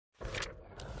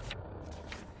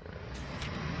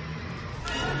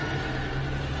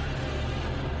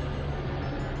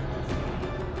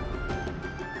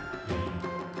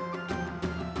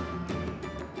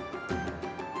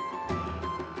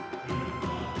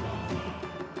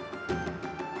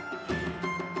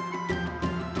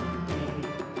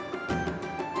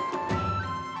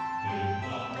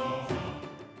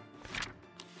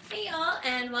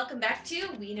and welcome back to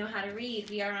We Know How to Read.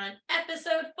 We are on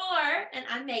episode 4, and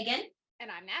I'm Megan.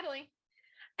 And I'm Natalie.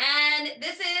 And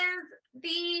this is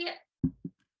the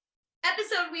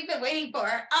episode we've been waiting for.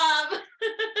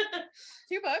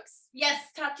 2 books. Yes,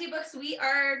 top 2 books. We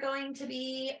are going to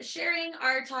be sharing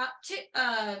our top 2,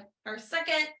 our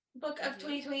second book of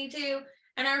 2022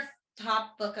 and our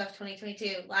top book of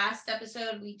 2022. Last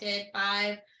episode we did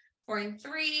 5, 4, and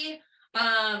 3.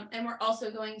 And we're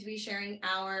also going to be sharing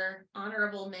our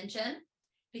honorable mention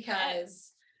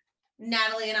because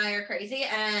Natalie and I are crazy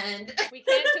and we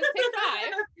can't just pick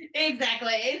 5.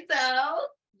 Exactly. So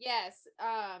yes,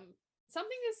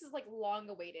 something this is like long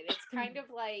awaited. It's kind of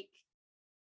like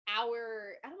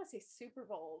our, I don't want to say Super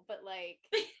Bowl, but like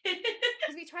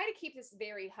because we try to keep this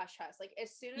very hush hush. Like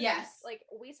as soon as like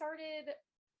we started,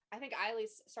 I think I at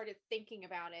least started thinking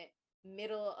about it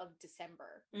middle of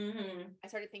December. I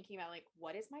started thinking about like,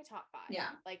 what is my top 5? Yeah.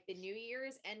 Like the new year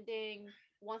is ending.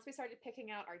 Once we started picking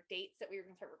out our dates that we were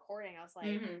gonna start recording, I was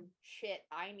like, shit,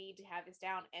 I need to have this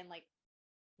down. And like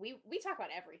we talk about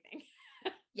everything.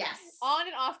 Yes. On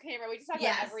and off camera, we just talk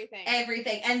about everything.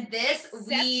 Everything. And this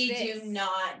we do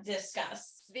not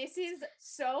discuss. This is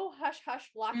so hush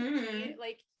hush block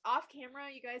like off camera,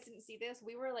 you guys didn't see this.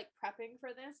 We were like prepping for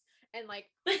this and like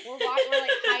we're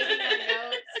like hiding our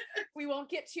notes. We won't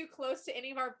get too close to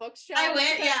any of our bookshelves.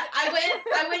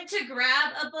 I went to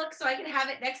grab a book so I could have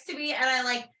it next to me and I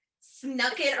like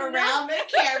snuck it around the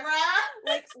camera.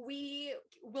 Like we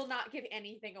will not give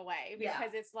anything away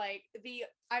because it's like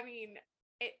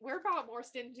we're probably more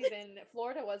stingy than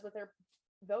Florida was with their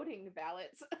voting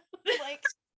ballots. like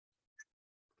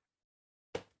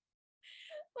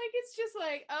it's just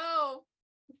like, oh,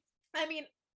 I mean,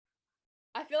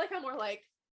 I feel like I'm more like,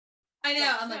 I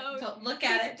know, I'm like, don't look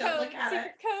at it, don't look at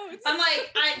it. Codes. I'm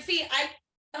like,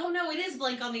 oh no, it is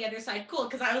blank on the other side. Cool,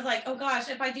 because I was like, oh gosh,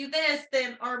 if I do this,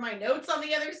 then are my notes on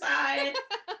the other side?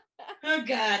 Oh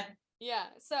God. Yeah,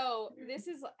 so this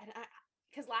is,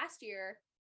 because last year,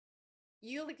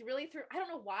 you like really threw, I don't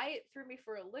know why it threw me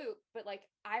for a loop, but like,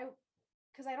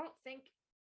 because I don't think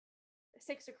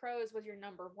Six of Crows was your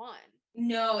number 1.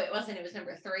 No, it wasn't. It was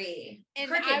number 3. And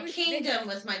Crooked Kingdom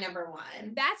was my number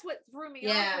 1. That's what threw me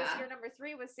off. Was your nummer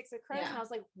 3 was Six of Crows, and I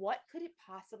was like, what could it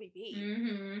possibly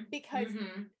be? Because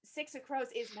Six of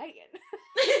Crows is Megan.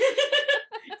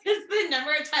 Just the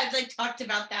number of times I talked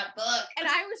about that book, and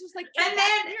I was just like, and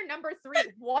then your number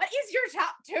 3. What is your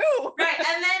top 2? Right,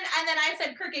 and then I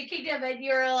said Crooked Kingdom, and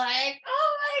you were like,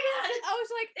 oh my God! I was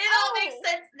like, it all makes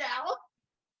sense now.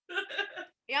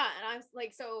 Yeah, and I was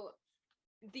like, so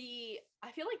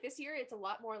I feel like this year it's a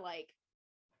lot more like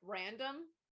random.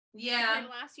 Yeah. Than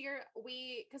last year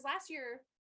because last year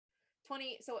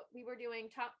so we were doing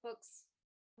top books.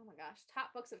 Oh my gosh,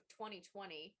 top books of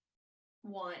 2020.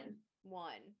 One.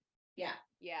 Yeah.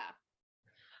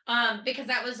 Because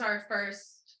that was our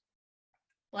first,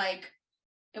 like,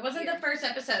 it wasn't the first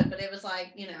episode, but it was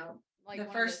like, you know, like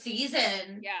the first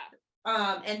season.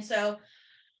 Yeah. And so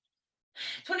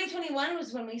 2021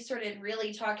 was when we started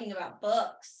really talking about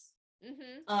books.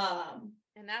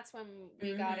 And that's when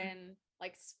we got in,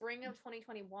 like, spring of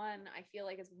 2021, I feel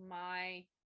like is I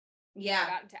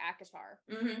got into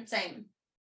ACOTAR. Same.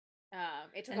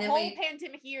 It took a whole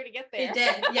pandemic year to get there. It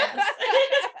did, yes.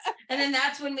 And then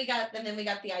that's when we got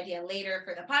the idea later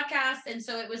for the podcast. And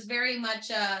so it was very much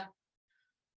a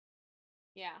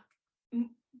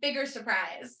bigger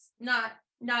surprise.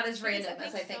 Not as random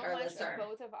as I think our lists are.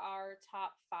 Both of our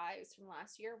top 5s from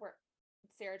last year were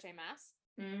Sarah J. Maas.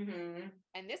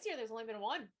 And this year there's only been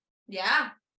 1. Yeah.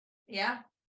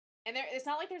 And it's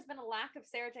not like there's been a lack of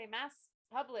Sarah J. Maas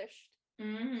published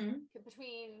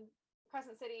between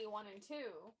Crescent City 1 and 2.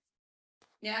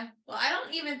 Yeah. Well, I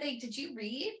don't even think, did you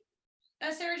read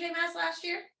Sarah J. Maas last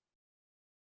year?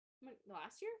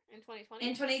 Last year? In 2020?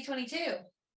 In 2022.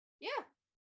 Yeah.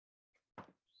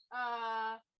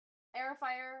 Air of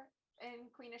Fire and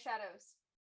Queen of Shadows.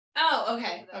 Oh,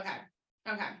 okay.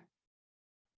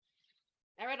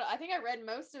 I think I read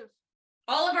most of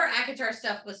all of our ACOTAR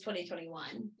stuff was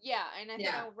 2021. Yeah, and I think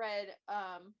I read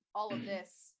all of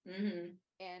this in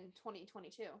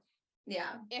 2022.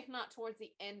 Yeah. If not towards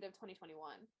the end of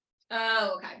 2021.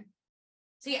 Oh, okay.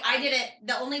 See, I didn't.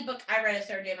 The only book I read of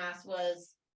Sarah J. Maas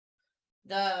was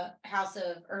The House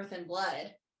of Earth and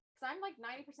Blood. So I'm like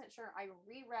 90% sure I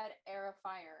reread Air of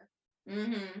Fire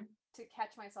to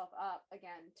catch myself up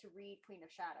again to read Queen of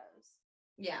Shadows.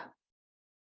 Yeah.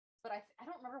 But I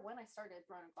don't remember when I started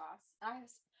Throne of Glass.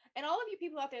 And all of you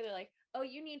people out there, they're like, oh,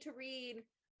 you need to read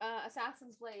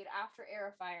Assassin's Blade after Air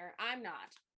of Fire. I'm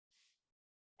not.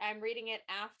 I'm reading it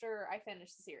after I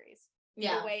finish the series.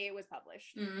 Yeah. The way it was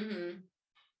published. Mm-hmm.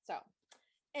 So,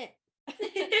 Some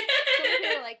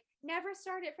people are like, never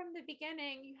start it from the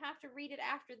beginning. You have to read it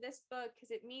after this book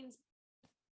because it means,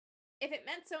 if it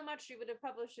meant so much, you would have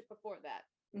published it before that.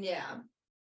 Yeah.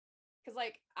 Because,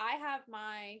 like, I have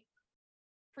my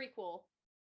prequel,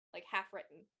 like, half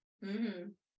written. Mm-hmm.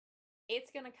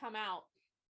 It's going to come out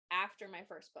after my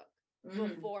first book,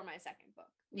 before my second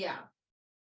book. Yeah.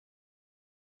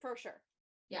 For sure.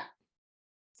 Yeah.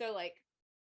 So, like,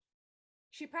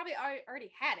 she probably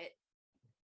already had it.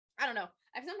 I don't know.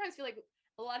 I sometimes feel like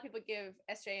a lot of people give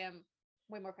SJM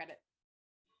way more credit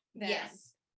than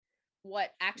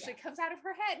what actually comes out of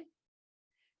her head.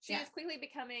 She is quickly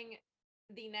becoming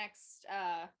the next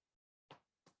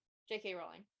J.K.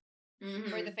 Rowling,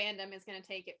 where the fandom is going to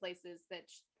take it places that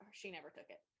she never took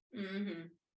it. Mm-hmm.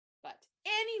 But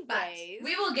anyways,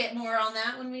 we will get more on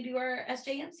that when we do our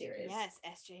SJM series. Yes,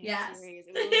 SJM series.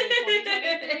 Ooh,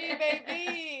 2023,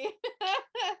 baby.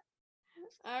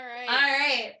 All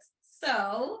right.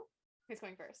 So, who's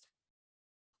going first?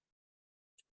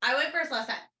 I went first last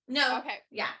time. No. Okay.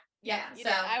 Yeah. You did.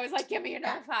 I was like, give me your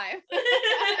number 5.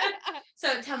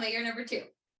 So tell me your number 2. So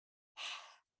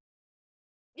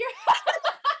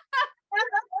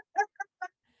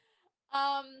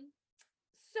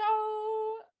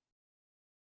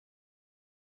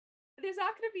there's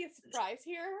not going to be a surprise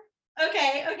here.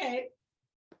 Okay.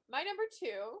 My number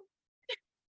 2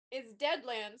 is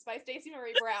Deadlands by Stacey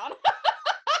Marie Brown.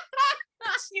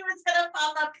 She was gonna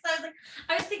pop up because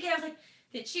I was thinking,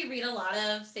 did she read a lot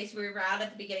of Stacey Marie Brown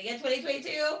at the beginning of 2022?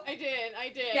 I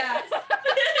did. Yeah.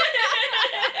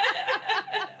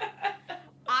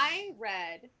 I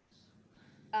read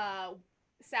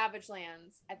Savage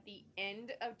Lands at the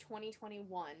end of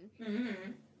 2021.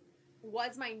 Mm-hmm.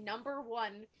 Was my number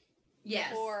 1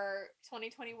 for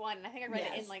 2021. And I think I read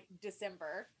it in like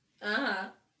December. Uh-huh.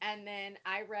 And then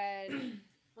I read,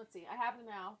 let's see, I have them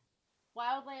now.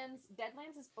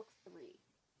 Deadlands is book 3.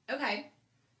 Okay.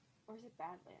 Or is it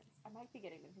Badlands? I might be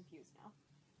getting them confused now.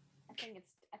 I think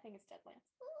it's Deadlands.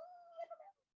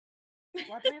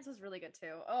 Bloodlands was really good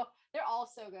too. Oh, they're all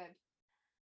so good.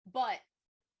 But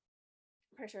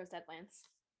I'm pretty sure it's Deadlands.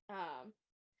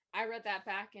 I read that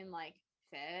back in like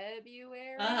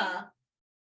February.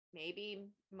 Maybe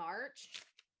March.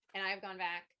 And I've gone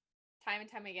back time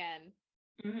and time again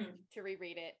to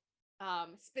reread it.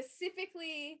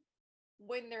 Specifically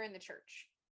when they're in the church.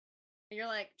 And you're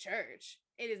like, church?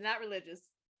 It is not religious.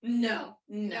 No.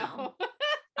 Not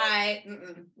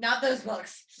those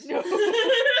books. No. And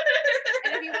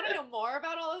if you want to know more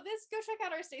about all of this, go check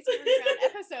out our Stacey Marie Brown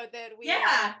episode that we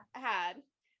had,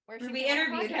 where we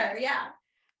interviewed her. Yeah.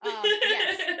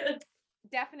 Yes,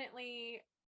 definitely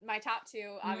my top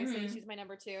 2. Obviously, she's my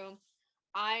number 2.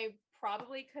 I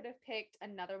probably could have picked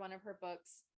another one of her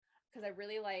books because I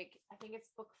really like. I think it's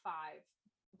book 5,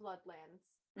 Bloodlands.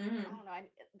 I don't know.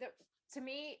 To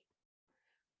me,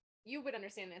 you would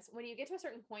understand this. When you get to a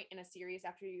certain point in a series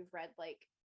after you've read like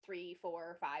 3,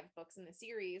 4, 5 books in the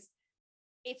series,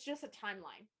 it's just a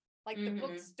timeline. Like the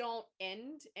books don't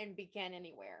end and begin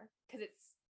anywhere because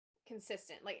it's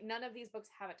consistent. Like none of these books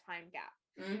have a time gap.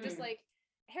 Just like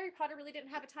Harry Potter really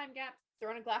didn't have a time gap.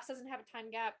 Throne of Glass doesn't have a time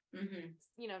gap.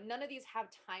 You know, none of these have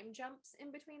time jumps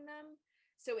in between them.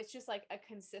 So it's just like a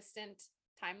consistent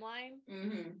timeline.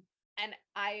 And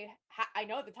I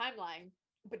know the timeline,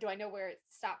 but do I know where it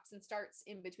stops and starts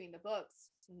in between the books?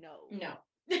 No.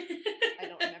 I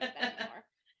don't remember that anymore.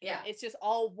 Yeah. It's just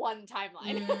all one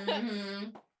timeline.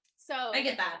 So I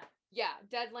get that. Yeah,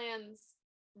 Deadlands,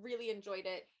 really enjoyed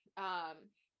it.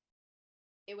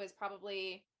 It was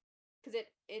probably because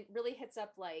it really hits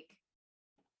up like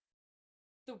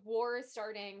the war is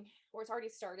starting, or it's already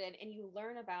started, and you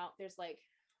learn about there's like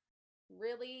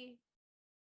really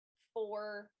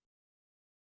 4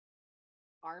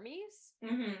 armies.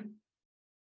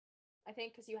 I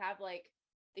think because you have like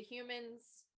the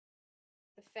humans,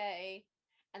 the Fae,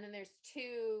 and then there's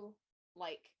 2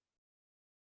 like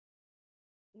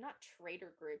not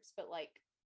traitor groups, but like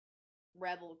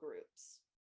rebel groups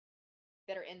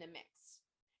that are in the mix.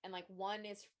 And like one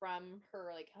is from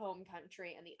her like home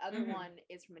country and the other one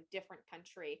is from a different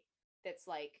country that's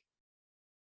like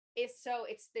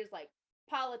there's like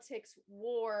politics,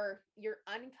 war. You're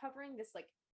uncovering this like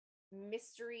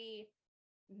mystery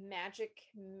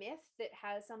magic myth that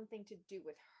has something to do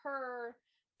with her.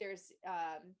 There's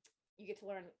you get to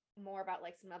learn more about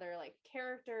like some other like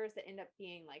characters that end up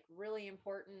being like really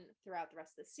important throughout the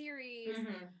rest of the series.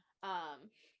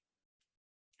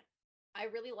 I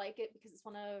really like it because it's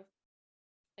one of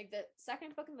like the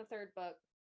second book and the third book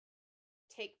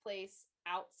take place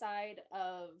outside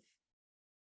of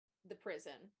the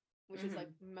prison, which is like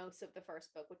most of the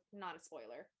first book, which not a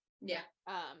spoiler. Yeah.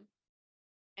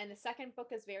 And the second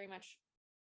book is very much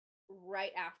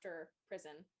right after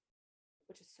prison,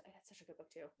 which is that's such a good book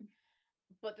too.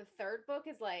 But the third book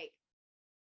is like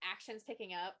action's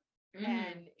picking up,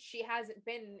 and she hasn't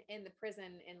been in the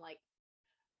prison in like.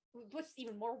 What's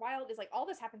even more wild is like all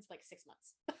this happens in like 6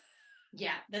 months.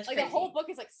 Yeah, that's like crazy. The whole book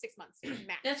is like 6 months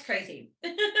max. That's crazy.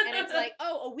 And it's like,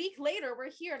 oh, a week later we're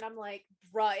here, and I'm like,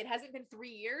 bruh, it hasn't been 3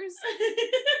 years.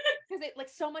 Because it like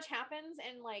so much happens,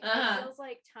 and like it feels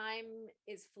like time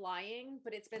is flying,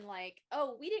 but it's been like,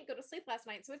 oh, we didn't go to sleep last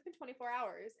night, so it's been 24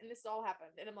 hours, and this all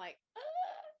happened, and I'm like,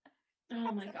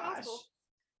 oh my gosh. Possible?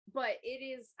 But it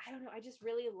is, I don't know, I just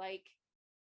really like.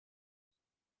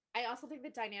 I also think the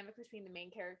dynamic between the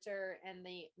main character and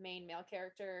the main male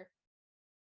character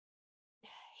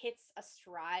hits a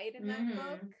stride in that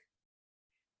book.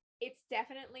 It's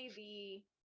definitely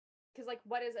because like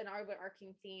what is an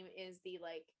overarching theme is the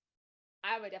like,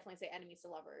 I would definitely say enemies to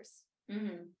lovers.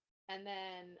 And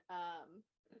then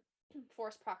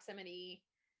forced proximity,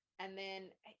 and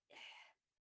then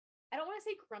I don't want to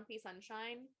say grumpy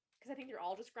sunshine because I think they're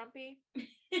all just grumpy.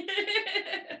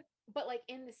 But like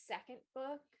in the second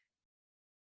book,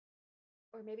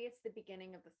 or maybe it's the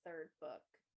beginning of the third book,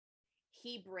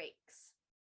 he breaks.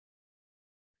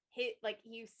 Like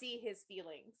you see his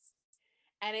feelings,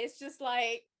 and it's just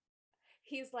like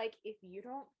he's like, if you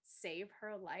don't save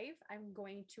her life, I'm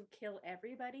going to kill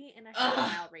everybody in a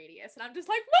 100-mile radius. And I'm just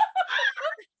like,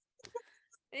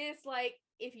 and it's like,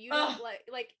 if you don't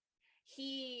like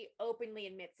he openly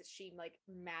admits that she like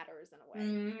matters in a way.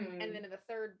 And then in the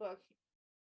third book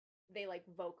they like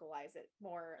vocalize it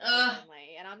more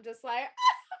openly, and I'm just like,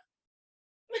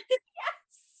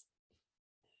 yes,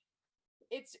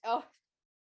 it's I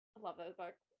love those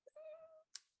books.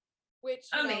 Which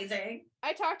amazing.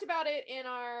 I talked about it in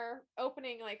our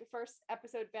opening, like first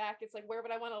episode back. It's like, where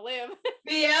would I want to live?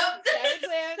 Yep.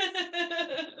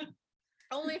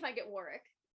 Only if I get Warwick.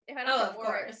 If I don't get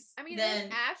Warwick, course. I mean, then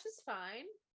Ash is fine.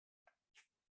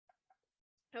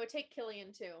 I would take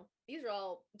Killian too. These are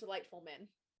all delightful men.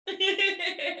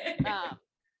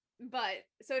 But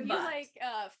so if you like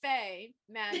fae,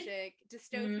 magic,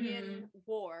 dystopian,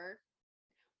 war,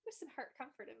 there's some heart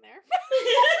comfort in there.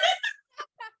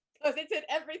 Because it's in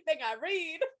everything I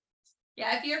read.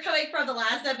 Yeah, if you're coming from the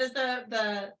last episode,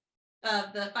 the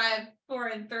 5, 4,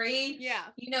 and 3, yeah,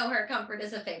 you know Heart Comfort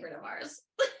is a favorite of ours.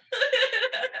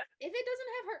 If it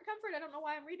doesn't have Heart Comfort, I don't know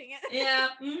why I'm reading it. Yeah.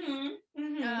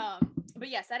 But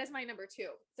yes, that is my number 2.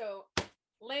 So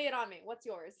lay it on me. What's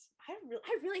yours? I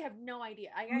really have no idea.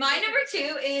 My number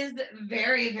 2 is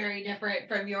very, very different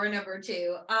from your number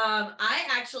 2. I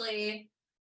actually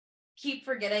keep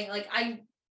forgetting, like I'm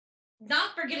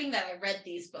not forgetting that I read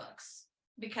these books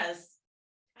because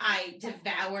I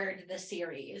devoured the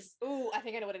series. Ooh, I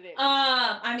think I know what it is.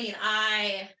 I mean,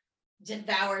 I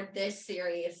devoured this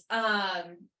series.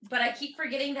 But I keep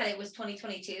forgetting that it was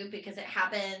 2022 because it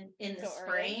happened in the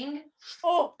spring. Early.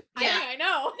 Oh, yeah. I think I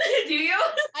know. Do you?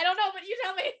 I don't know, but you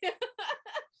tell me.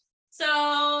 So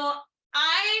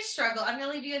I struggle. I'm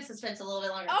gonna leave you in suspense a little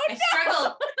bit longer.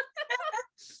 Oh,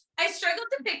 I struggled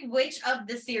to pick which of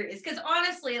the series, because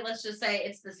honestly, let's just say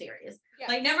it's the series. Yeah.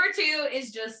 Like number 2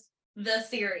 is just the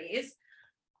series,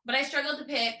 but I struggled to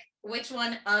pick which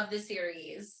one of the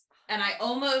series, and I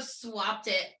almost swapped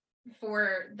it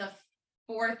for the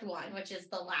 4th one, which is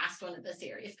the last one of the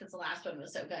series, because the last one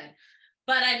was so good.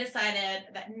 But I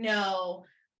decided that no,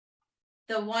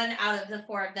 the one out of the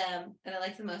 4 of them that I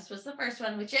liked the most was the first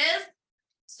one, which is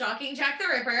Stalking Jack the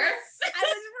Ripper. I was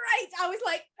right. I was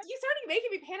like, you started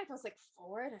making me panic. I was like,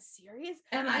 4 in a series?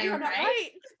 Am I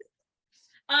right?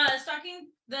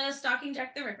 Stalking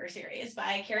Jack the Ripper series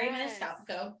by Carrie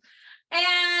Maniscalco.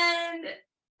 And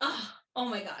oh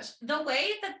my gosh, the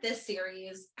way that this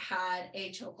series had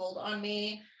a chokehold on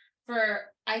me for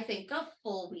I think a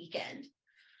full weekend.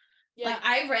 Yeah. Like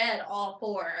I read all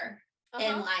 4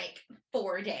 in like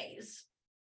 4 days.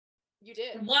 You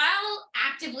did. While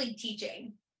actively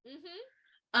teaching.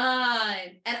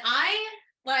 And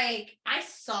I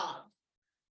sobbed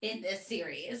in this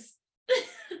series.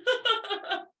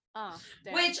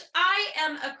 Which I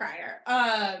am a crier.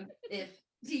 If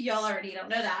y'all already don't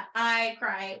know that, I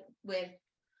cry with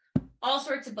all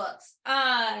sorts of books.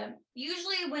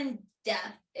 Usually when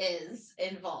death is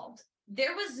involved.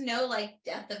 There was no like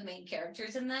death of main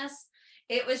characters in this.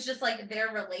 It was just like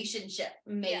their relationship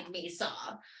made me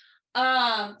sob.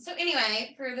 So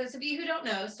anyway, for those of you who don't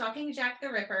know, Stalking Jack the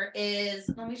Ripper is,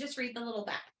 let me just read the little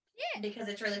back because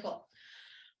it's really cool.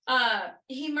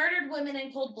 He murdered women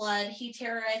in cold blood. He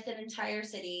terrorized an entire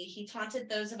city. He taunted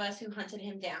those of us who hunted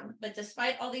him down. But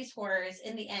despite all these horrors,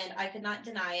 in the end, I could not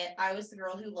deny it. I was the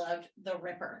girl who loved the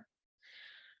Ripper.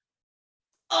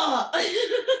 Oh,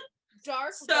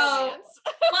 Dark so romance.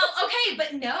 well, okay,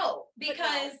 but no,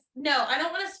 because no, I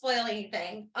don't want to spoil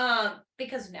anything.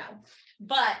 Because no,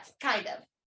 but kind of.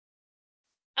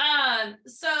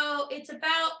 So it's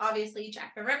about obviously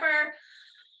Jack the Ripper.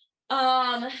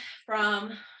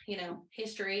 From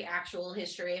history, actual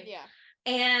history. Yeah.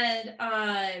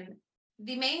 And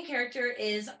the main character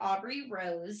is Aubrey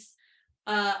Rose.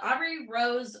 Aubrey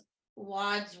Rose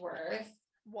Wadsworth.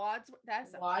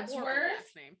 That's a Wadsworth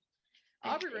last name.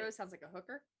 Aubrey Rose sounds like a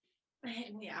hooker.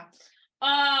 Yeah.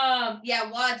 Yeah,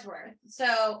 Wadsworth.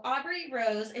 So Aubrey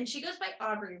Rose, and she goes by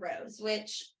Aubrey Rose,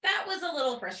 which that was a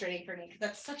little frustrating for me because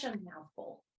that's such a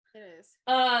mouthful. It is.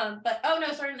 But oh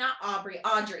no, sorry, not Aubrey.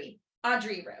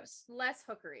 Audrey Rose. Less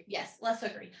hookery. Yes, less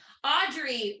hookery.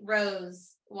 Audrey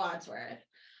Rose Wadsworth.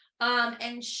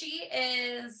 And she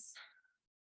is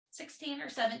 16 or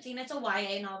 17. It's a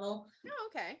YA novel. Oh,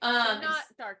 okay. So not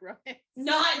dark romance.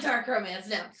 Not dark romance,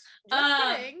 no.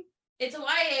 Just kidding. It's a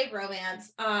YA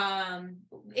romance.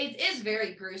 It is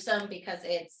very gruesome because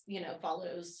it's,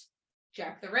 follows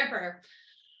Jack the Ripper.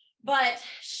 But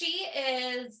she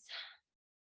is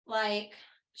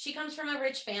she comes from a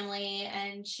rich family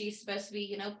and she's supposed to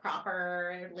be,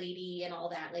 proper lady and all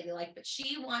that, ladylike, but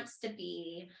she wants to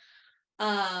be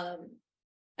a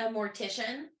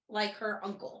mortician like her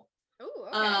uncle. Oh,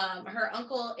 okay. Her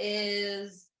uncle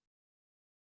is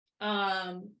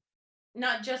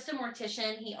not just a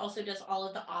mortician, he also does all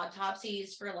of the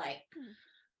autopsies for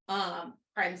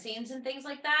crime scenes and things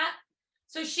like that.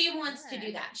 So she wants to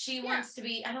do that. She wants to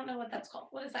be, I don't know what that's called.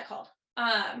 What is that called?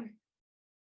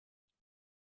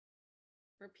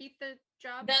 Repeat the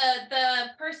job.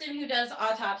 The person who does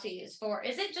autopsies for,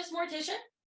 is it just mortician?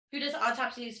 Who does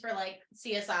autopsies for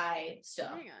CSI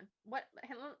stuff? Hang on. What?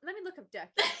 Let me look up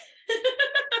Ducky.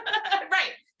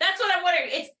 Right. That's what I'm wondering.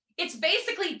 It's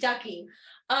basically Ducky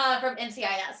from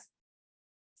NCIS.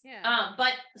 Yeah.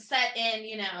 But set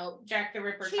in, Jack the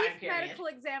Ripper Chief time period. medical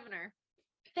examiner.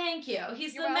 Thank you.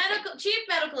 He's You're the welcome. chief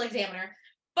medical examiner.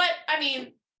 But I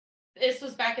mean, this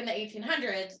was back in the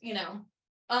 1800s,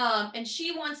 and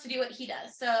she wants to do what he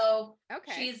does. So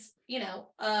she's,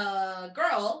 a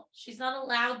girl. She's not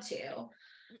allowed to,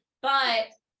 but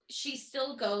she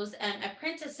still goes and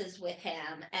apprentices with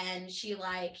him. And he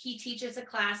teaches a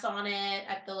class on it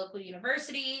at the local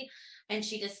university. And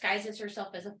she disguises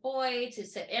herself as a boy to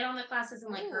sit in on the classes.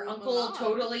 And her uncle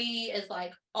totally is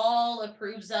all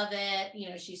approves of it.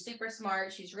 She's super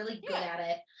smart. She's really good at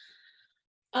it.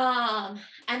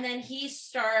 And then he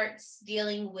starts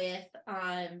dealing with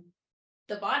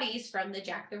the bodies from the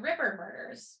Jack the Ripper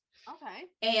murders. Okay.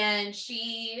 And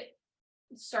she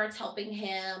starts helping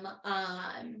him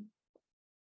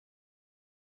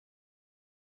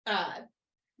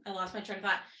I lost my train of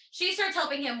thought. She starts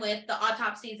helping him with the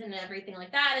autopsies and everything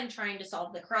like that and trying to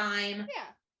solve the crime.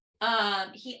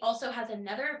 Yeah. He also has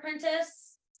another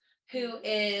apprentice who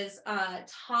is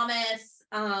Thomas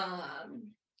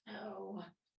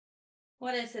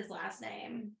what is his last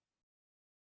name?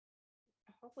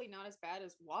 Hopefully not as bad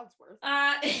as Wadsworth.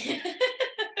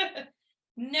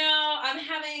 No,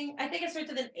 I think it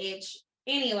starts with an H.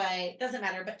 Anyway, doesn't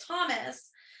matter. But Thomas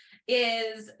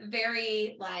is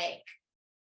very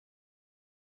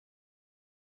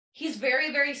he's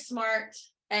very, very smart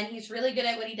and he's really good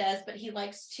at what he does, but he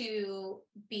likes to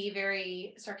be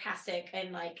very sarcastic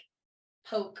and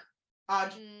poke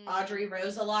Audrey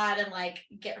Rose a lot and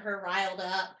get her riled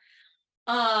up.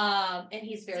 And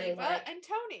he's very Ziva and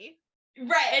Tony.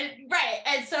 Right.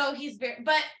 And so he's very,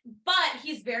 but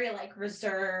he's very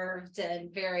reserved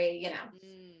and very,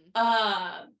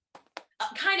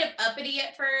 kind of uppity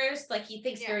at first. He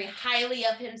thinks very highly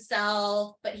of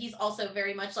himself, but he's also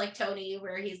very much like Tony,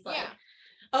 where he's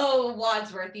oh,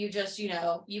 Wadsworth, you just,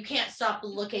 you can't stop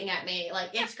looking at me.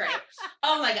 It's great.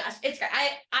 Oh my gosh, it's great.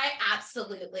 I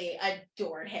absolutely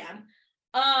adored him.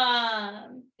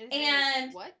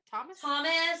 And what? Thomas?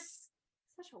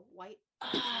 Such a white.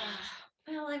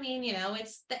 Well, I mean,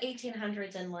 it's the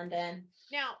 1800s in London.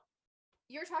 Now,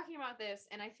 you're talking about this,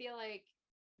 and I feel like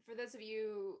for those of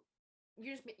you,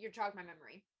 you're jogged my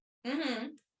memory.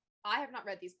 Mm-hmm. I have not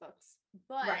read these books,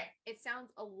 but it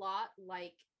sounds a lot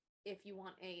like if you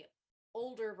want a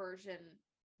older version,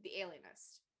 The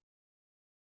Alienist,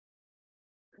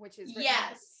 which is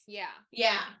yeah.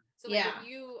 So if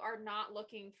you are not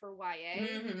looking for YA,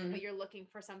 but you're looking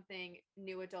for something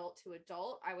new adult to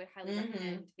adult, I would highly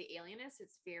recommend The Alienist.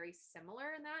 It's very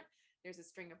similar in that. there's a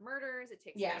string of murders. It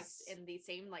takes Yes. place in the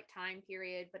same like time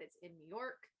period, but it's in New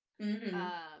York. Mm-hmm.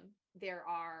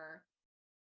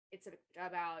 It's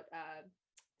about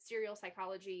serial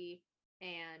psychology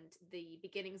and the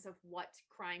beginnings of what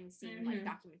crime scene like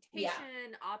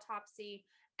documentation, autopsy,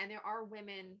 and there are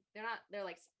women. They're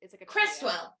like it's like a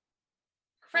Cresswell.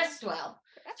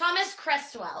 Thomas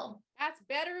Cresswell. That's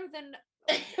better than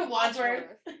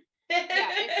Wadsworth. Yeah,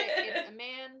 it's a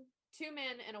man, 2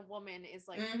 men, and a woman is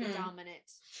like the dominant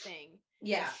thing.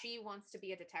 Yeah. And she wants to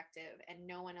be a detective, and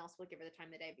no one else will give her the time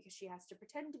of the day because she has to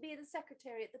pretend to be the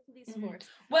secretary at the police force.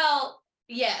 Well,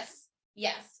 yes.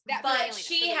 That but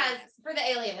she has for the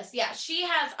alienist. Yeah, she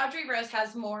has. Audrey Rose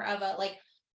has more of a like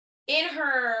in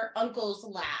her uncle's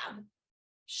lab.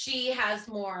 She has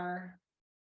more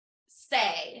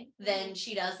say than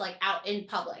she does like out in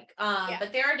public.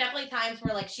 But there are definitely times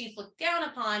where like she's looked down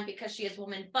upon because she is a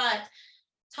woman, but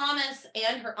Thomas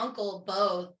and her uncle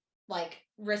both like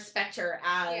respect her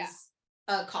as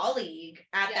a colleague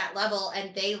at that level,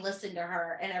 and they listen to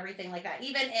her and everything like that.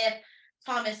 Even if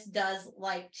Thomas does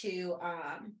like to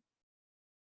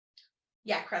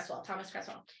Thomas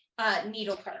Cresswell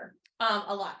needle her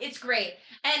a lot. It's great.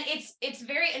 And it's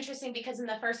very interesting because in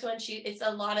the first one it's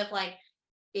a lot of like,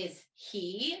 is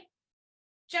he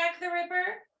Jack the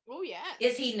Ripper? Oh yeah.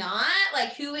 Is he not?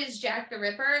 Like, who is Jack the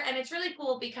Ripper? And it's really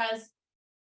cool because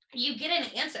you get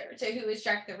an answer to who is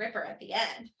Jack the Ripper at the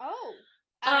end. Oh.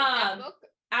 Out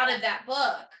of that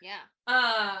book. Yeah.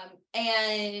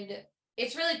 And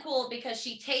it's really cool because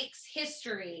she takes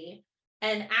history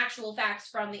and actual facts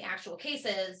from the actual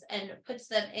cases and puts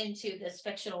them into this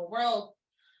fictional world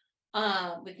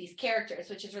with these characters,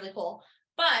 which is really cool.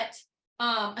 But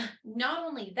not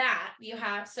only that, you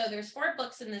have there's 4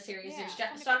 books in the series. There's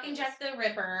Stalking Jack the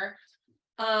Ripper,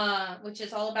 which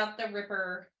is all about the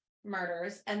Ripper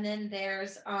murders, and then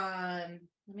there's let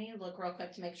me look real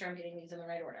quick to make sure I'm getting these in the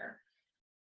right order.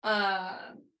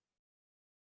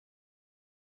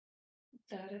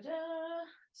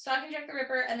 Stalking Jack the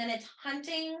Ripper, and then it's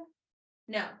Hunting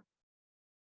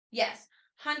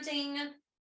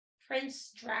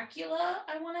Prince Dracula,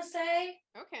 I want to say.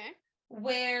 Okay.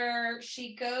 Where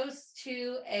she goes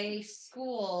to a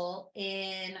school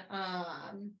in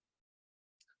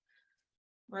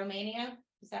Romania.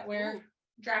 Is that where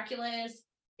Dracula is?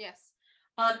 Yes.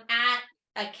 At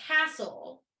a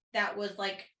castle that was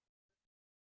like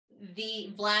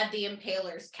the Vlad the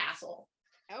Impaler's castle.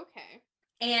 Okay.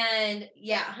 And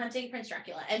hunting Prince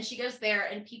Dracula. And she goes there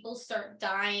and people start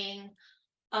dying.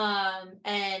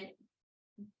 And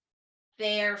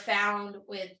they're found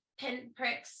with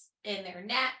pinpricks in their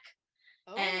neck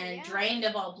drained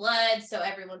of all blood. So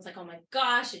everyone's like, oh my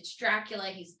gosh, it's Dracula.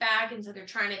 He's back. And so they're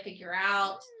trying to figure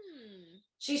out.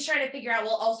 She's trying to figure out,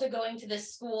 also going to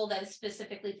this school that is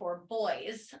specifically for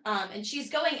boys. And she's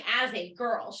going as a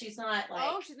girl. She's not like.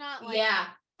 Oh, she's not like. Yeah.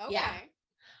 Okay. Yeah.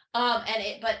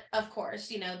 But of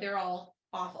course, they're all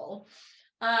awful.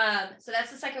 So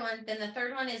that's the second one. Then the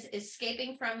third one is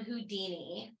Escaping from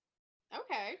Houdini.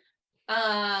 Okay.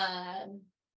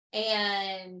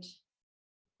 And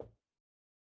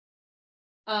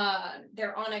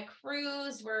they're on a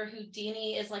cruise where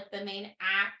Houdini is like the main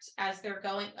act as they're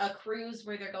going a cruise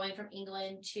where they're going from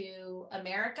England to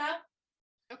America.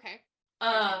 Okay.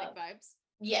 Titanic vibes.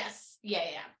 Yes.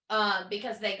 Yeah.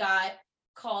 Because they got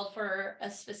called for a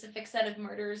specific set of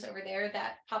murders over there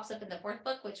that pops up in the 4th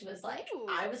book, which was like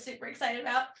I was super excited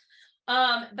about.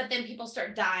 But then people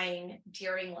start dying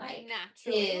during like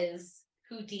his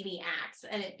Houdini acts,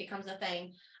 and it becomes a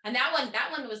thing. And that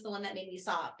one was the one that made me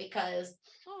stop because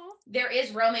there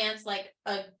is romance. Like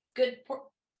a good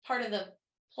part of the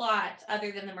plot,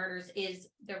 other than the murders, is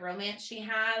the romance she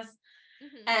has.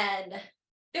 And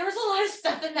there was a lot of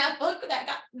stuff in that book that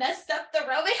got messed up the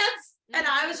romance. And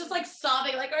I was just like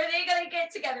sobbing, like, are they gonna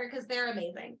get together? Because they're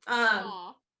amazing.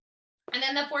 And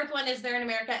then the 4th one is They're in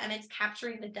America, and it's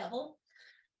Capturing the Devil,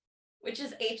 which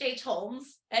is H.H.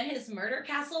 Holmes and his murder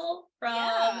castle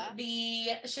from the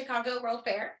Chicago World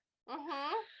Fair,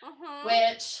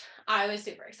 which I was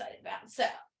super excited about. So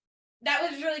that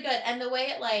was really good. And the way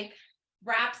it like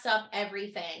wraps up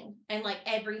everything, and like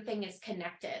everything is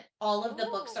connected. All of the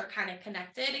books are kind of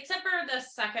connected, except for the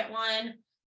second one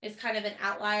is kind of an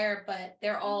outlier, but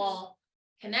they're all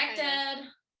connected.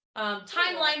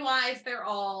 Timeline wise, they're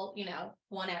all,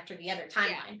 one after the other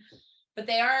timeline. But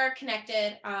they are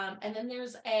connected. And then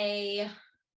there's a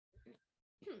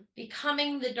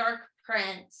Becoming the Dark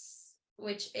Prince,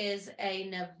 which is a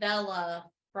novella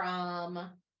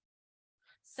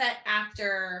set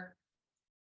after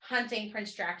Hunting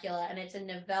Prince Dracula. And it's a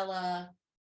novella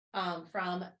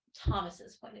from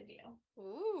Thomas's point of view.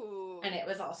 Ooh. And it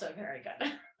was also very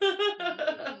good.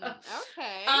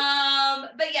 Okay.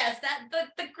 But yes, that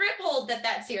the grip hold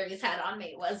that series had on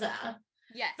me was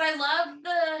yes. I love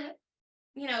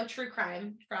the true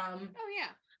crime from. Oh yeah.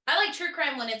 I like true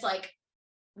crime when it's like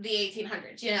the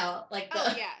 1800s, like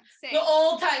the same. the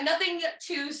old time, nothing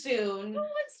too soon. Who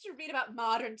wants to read about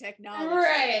modern technology?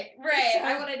 Right. So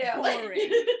I want to know.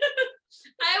 boring.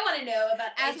 I want to know about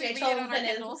As we H.H. read it Holmes on our and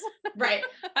his Kindles. right.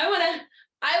 I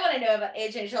want to know about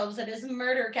H.H. Holmes and his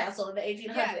murder castle in the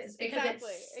 1800s because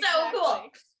it's so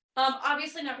cool.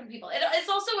 Obviously not for people. It's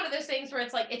also one of those things where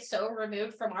it's like it's so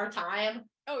removed from our time.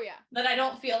 Oh yeah. That I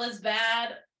don't feel as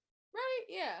bad. Right.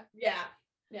 Yeah.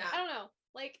 Yeah. I don't know.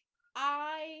 Like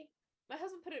my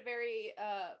husband put it very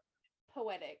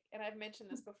poetic, and I've mentioned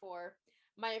this before.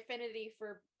 My affinity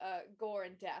for gore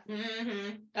and death.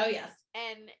 Mm-hmm. Oh yes.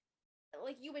 And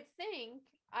like you would think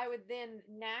I would then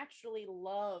naturally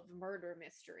love murder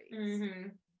mysteries. Mm-hmm.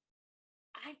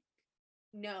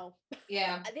 No.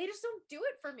 Yeah. They just don't do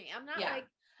it for me. I'm not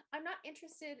I'm not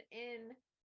interested in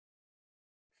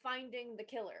finding the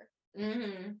killer.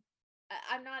 Mm-hmm.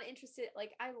 I'm not interested.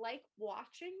 Like I like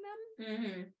watching them.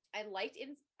 Mm-hmm. I liked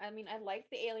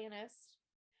The Alienist,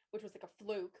 which was like a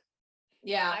fluke.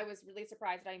 Yeah. I was really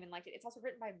surprised that I even liked it. It's also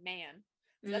written by a man.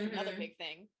 So that's another big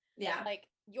thing. Yeah. Like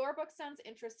your book sounds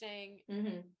interesting,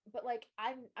 but like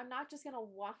I'm not just gonna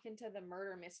walk into the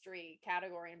murder mystery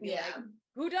category and be like,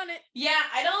 who done it? Yeah,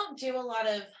 I don't do a lot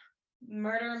of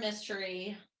murder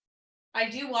mystery. I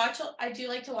do like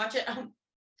to watch it.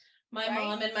 My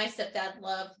mom and my stepdad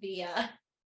love the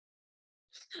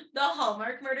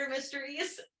Hallmark murder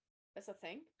mysteries. That's a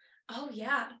thing? Oh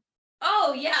yeah.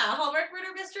 Hallmark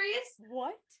murder mysteries.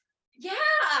 What? Yeah,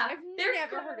 they're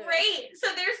never heard of great. So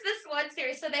there's this one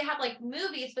series. So they have like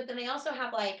movies, but then they also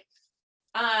have like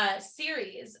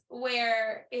series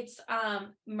where it's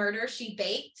Murder She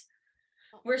Baked,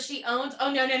 where she owns.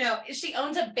 Oh no, she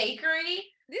owns a bakery.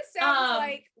 This sounds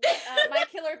like My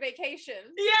Killer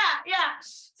Vacation. Yeah.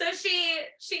 So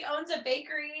she owns a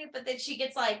bakery, but then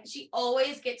she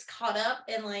always gets caught up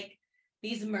in like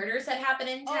these murders that happen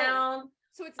in town.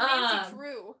 So it's Nancy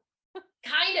Drew.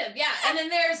 Kind of, yeah. And then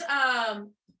there's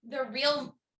the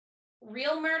real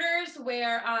murders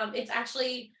where it's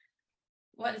actually,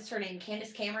 what is her name?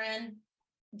 Candace Cameron,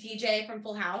 DJ from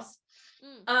Full House.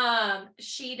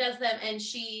 She does them, and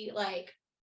she like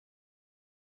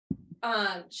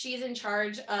she's in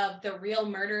charge of the Real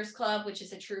Murders Club, which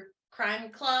is a true crime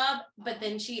club, but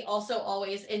then she also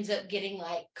always ends up getting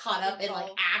like caught up in like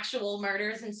actual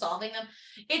murders and solving them.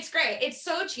 It's great. It's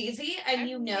so cheesy, and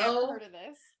I've never heard of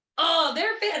this. Oh,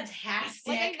 they're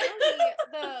fantastic. Like I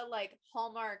know the like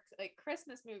Hallmark like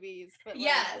Christmas movies, but like,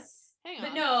 yes. Hang on.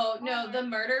 But no, the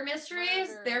murder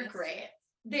mysteries, they're great.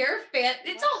 They're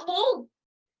it's a whole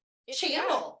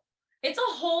channel. It's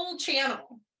a whole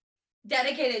channel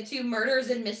dedicated to murders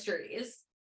and mysteries.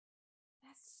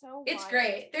 That's so It's wild.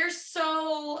 great.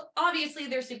 Obviously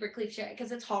they're super cliche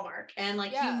because it's Hallmark and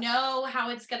like you know how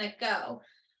it's gonna go.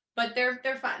 But they're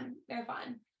fun. They're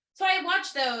fun. So I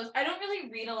watch those. I don't really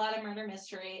read a lot of murder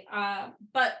mystery,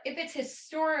 but if it's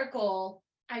historical,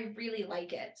 I really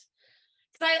like it.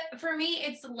 For me,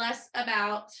 it's less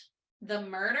about the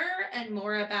murder and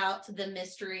more about the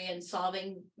mystery and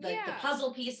solving the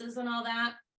puzzle pieces and all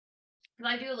that.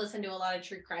 Because I do listen to a lot of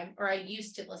true crime, or I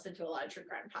used to listen to a lot of true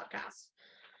crime podcasts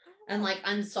and like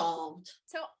Unsolved.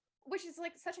 So, which is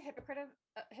like such a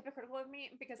hypocritical of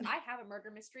me because I have a murder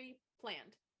mystery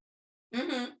planned.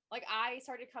 Like I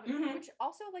started coming, which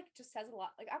also like just says a lot.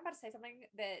 Like I'm about to say something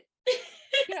that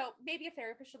maybe a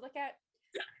therapist should look at.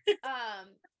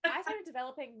 I started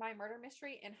developing my murder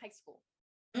mystery in high school.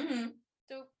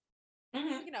 So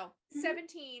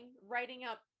 17, writing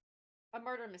up a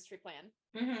murder mystery plan.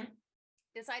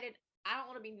 Decided I don't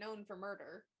want to be known for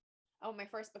murder. I want my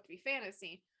first book to be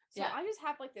fantasy. So I just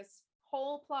have like this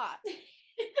whole plot.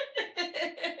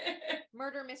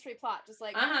 Murder mystery plot, just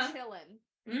like chilling.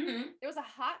 There was a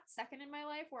hot second in my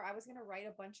life where I was going to write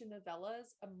a bunch of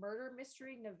novellas, a murder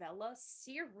mystery novella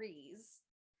series,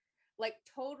 like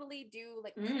totally do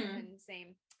like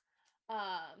same.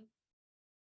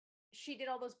 She did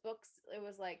all those books. It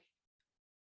was like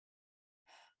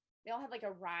they all had like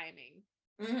a rhyming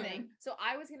thing. So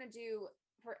I was going to do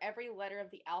for every letter of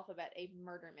the alphabet a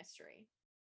murder mystery.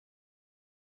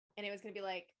 And it was going to be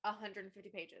like 150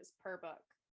 pages per book.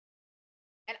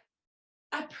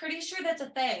 I'm pretty sure that's a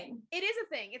thing. It is a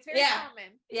thing. It's very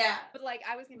common. Yeah. But like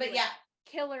I was gonna be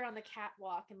killer on the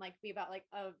catwalk and like be about like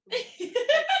a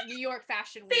New York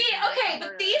fashion week. See, okay,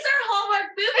 but these are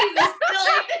Hallmark movies.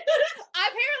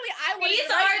 Apparently I want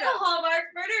these are the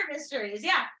Hallmark murder mysteries.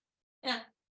 Yeah. Yeah.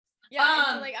 Yeah,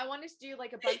 and so like I wanted to do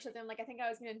like a bunch of them. Like I think I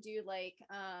was gonna do like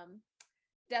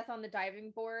Death on the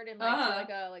Diving Board and like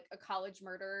do like a college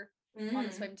murder on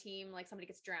the swim team, like somebody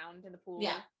gets drowned in the pool.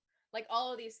 Yeah. Like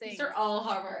all of these things. These are all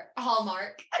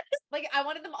Hallmark. Like I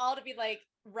wanted them all to be like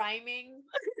rhyming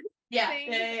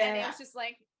things, and it was just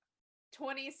like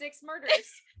 26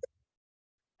 murders.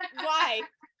 Why?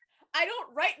 I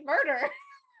don't write murder.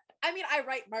 I mean, I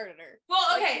write murder. Well,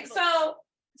 Like, okay, people-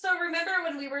 so remember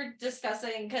when we were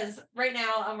discussing, because right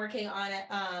now I'm working on it.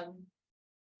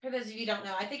 For those of you who don't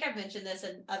know, I think I've mentioned this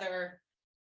in other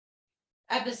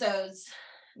episodes,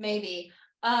 maybe.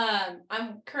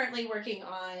 I'm currently working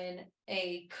on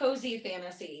a cozy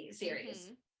fantasy series.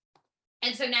 Mhm.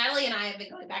 And so Natalie and I have been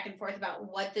going back and forth about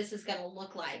what this is gonna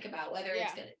look like, about whether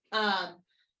it's gonna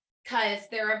because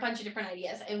there are a bunch of different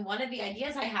ideas. And one of the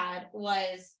ideas I had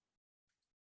was,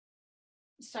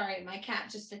 sorry, my cat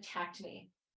just attacked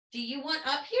me. Do you want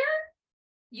up here?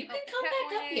 You can come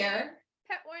back up here.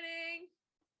 Pet warning.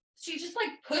 She just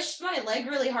like pushed my leg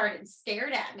really hard and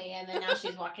stared at me, and then now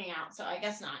she's walking out, so I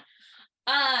guess not.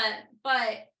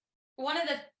 But one of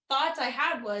the thoughts I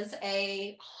had was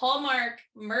a Hallmark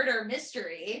murder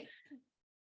mystery,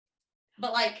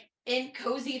 but like in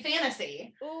cozy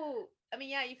fantasy. Ooh, I mean,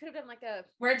 yeah, you could have done like a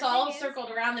where it's all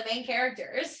circled around the main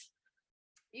characters.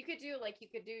 You could do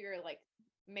your like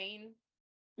main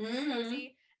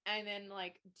cozy, and then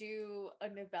like do a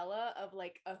novella of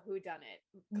like a whodunit.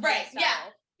 Right. Style.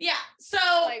 Yeah. Yeah. So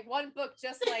like one book,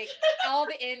 just like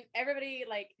everybody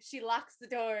like she locks the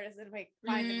doors and like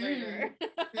find the murderer.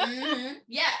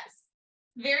 Yes.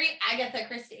 Very Agatha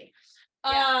Christie.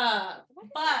 Yeah. What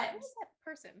is but that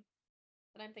person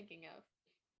that I'm thinking of?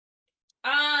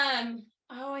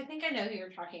 Oh, I think I know who you're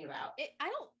talking about. I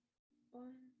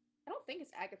don't think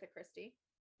it's Agatha Christie.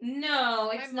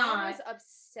 No, it's not. My mom was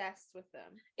obsessed with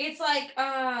them. It's like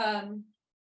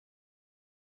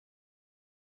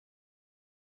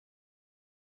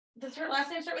does her last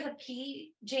name start with a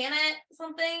P? Janet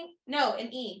something? No,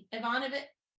 an E. Ivanovich.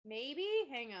 Maybe?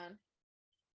 Hang on.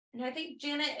 No, I think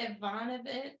Janet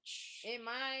Ivanovich. It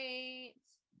might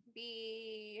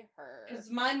be her. Because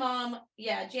my mom,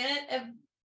 Janet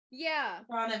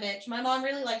Ivanovich. My mom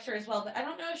really likes her as well, but I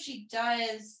don't know if she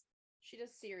does. She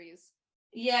does series.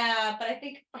 Yeah, but I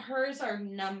think hers are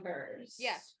numbers.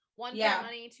 Yes. 1 for the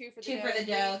money, 2 for the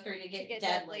dough, 3 to get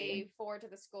deadly, 4 to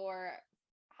the score,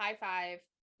 high 5.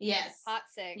 Yes. Hot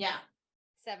 6. Yeah.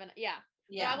 7. Yeah.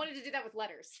 Yeah. But I wanted to do that with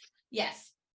letters.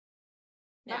 Yes.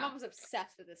 My mom was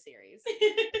obsessed with this series.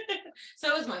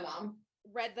 So was my mom.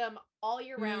 Read them all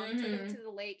year round, took them to the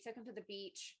lake, took them to the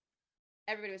beach.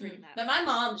 Everybody was reading that. But my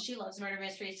mom, she loves murder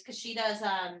mysteries because she does,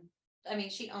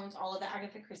 she owns all of the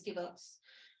Agatha Christie books.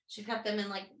 She's got them in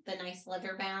like the nice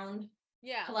leather bound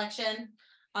collection.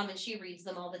 And she reads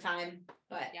them all the time.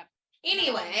 But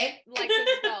anyway. Like this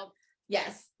as well.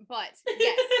 Yes. But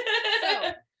yes.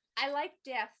 So I like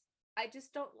death. I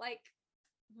just don't like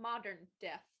modern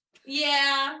death.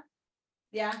 Yeah.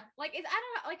 Yeah. Like it's I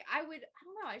don't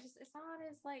know. It's not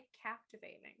as like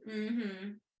captivating.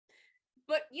 Mm-hmm.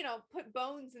 But put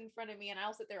Bones in front of me and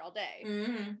I'll sit there all day.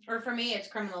 Mm-hmm. Or for me, it's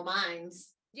Criminal Minds.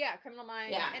 Yeah, Criminal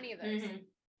Minds. Yeah. Any of those. Mm-hmm.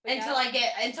 Until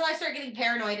I start getting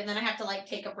paranoid and then I have to like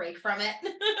take a break from it.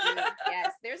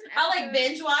 Yes, there's an episode. I'll like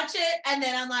binge watch it and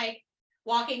then I'm like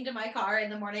walking to my car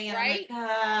in the morning and I'm like,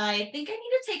 I think I need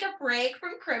to take a break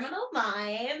from Criminal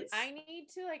Minds. I need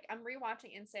to I'm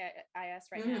rewatching NCIS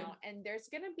right now, and there's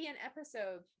gonna be an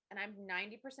episode, and I'm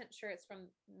 90% sure it's from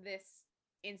this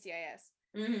NCIS.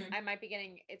 I might be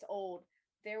getting it's old.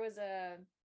 There was a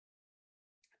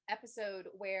episode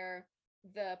where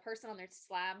the person on their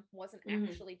slab wasn't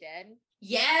actually dead.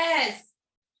 Yes.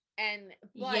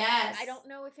 But I don't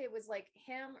know if it was like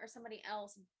him or somebody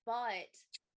else, but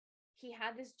he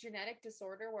had this genetic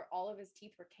disorder where all of his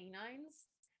teeth were canines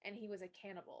and he was a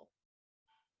cannibal.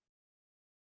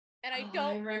 And I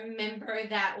don't remember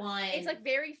that one. It's like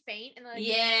very faint and like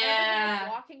I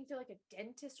like, walking to like a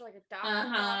dentist or like a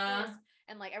doctor's office,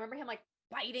 and like I remember him like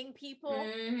biting people.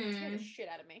 It scared the shit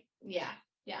out of me. Yeah.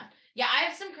 I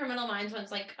have some Criminal Minds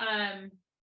ones, like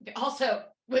also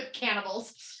with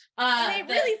cannibals. They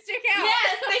really stick out.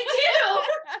 Yes, they do.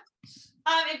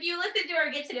 If you listen to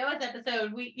our Get to Know Us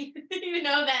episode, you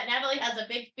know that Natalie has a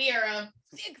big fear of.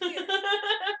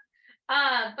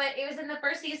 But it was in the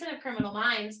first season of Criminal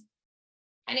Minds,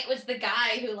 and it was the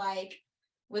guy who like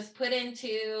was put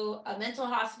into a mental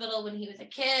hospital when he was a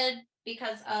kid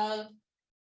because of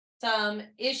some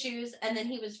issues, and then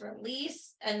he was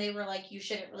released, and they were like, you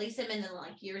shouldn't release him, and then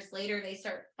like years later they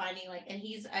start finding like, and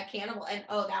he's a cannibal, and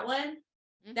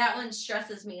that one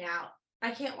stresses me out. I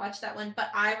can't watch that one,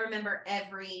 but I remember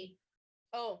every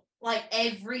Oh. Like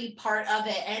every part of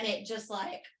it, and it just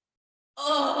like,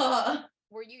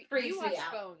 Were you freaks me watched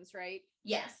out. Bones, right?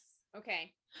 Yes.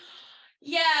 Okay.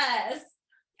 Yes.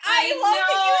 I love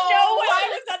that you know what I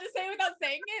was about to say without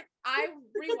saying it. I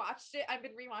rewatched it. I've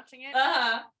been rewatching it.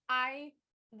 I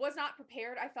was not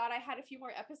prepared. I thought I had a few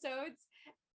more episodes.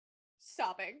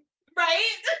 Sobbing.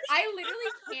 Right? I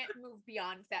literally can't move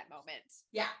beyond that moment.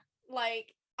 Yeah.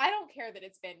 Like, I don't care that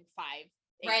it's been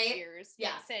 5-8 years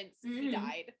since he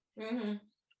died. Mm-hmm.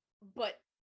 But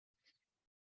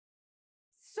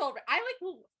so I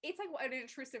like, it's like an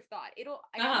intrusive thought.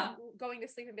 I end going to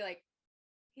sleep and be like,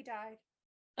 he died.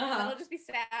 And it'll just be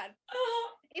sad.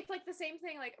 It's like the same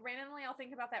thing. Like randomly, I'll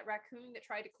think about that raccoon that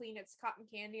tried to clean its cotton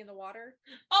candy in the water.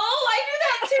 Oh, I do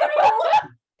that too.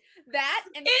 That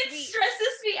and it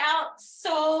stresses me out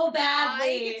so badly.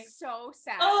 I get so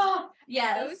sad. Oh,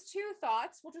 yes. Those two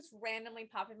thoughts will just randomly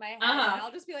pop in my head, and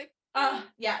I'll just be like,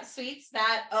 yeah, sweets.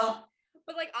 That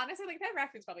But like honestly, like that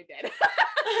raccoon's probably dead.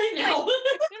 I know.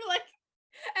 like,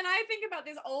 and I think about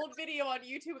this old video on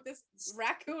YouTube with this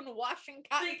raccoon washing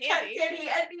cotton candy.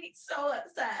 I'd be so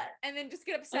upset. And then just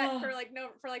get upset for 5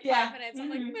 minutes. I'm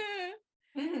like, meh.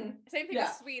 Same thing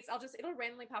with sweets. It'll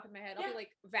randomly pop in my head. I'll be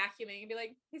like vacuuming and be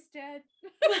like, he's dead.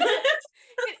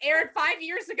 It aired 5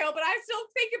 years ago, but I still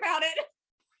think about it.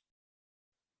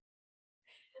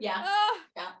 Yeah.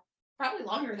 Yeah. Probably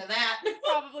longer than that.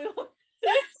 Probably.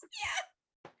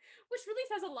 Yeah. Which really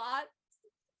says a lot.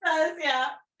 Yeah.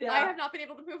 I have not been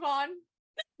able to move on.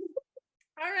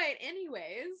 All right.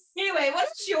 Anyway,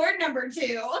 what's your number 2?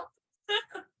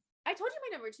 I told you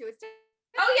my number 2. It's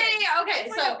yeah. Okay.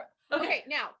 So okay.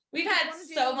 Now we've had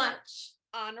so much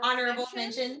honorable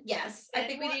mention. Yes, I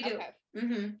think we need to.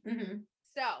 Okay.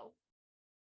 So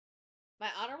my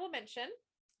honorable mention,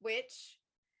 which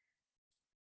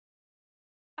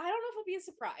I don't know if it'll be a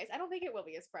surprise. I don't think it will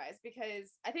be a surprise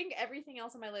because I think everything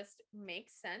else on my list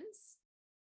makes sense.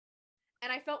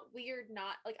 And I felt weird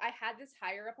I had this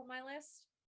higher up on my list,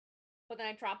 but then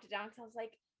I dropped it down because I was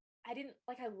like,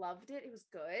 I loved it. It was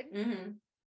good.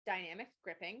 Dynamic,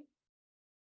 gripping.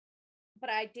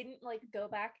 But I didn't go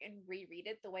back and reread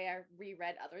it the way I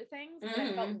reread other things. But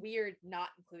I felt weird not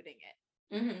including it.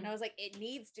 And I was like, it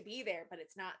needs to be there, but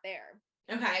it's not there.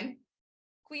 Okay.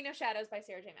 Queen of Shadows by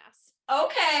Sarah J. Maas.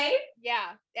 Okay.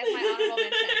 Yeah, that's my honorable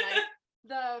mention.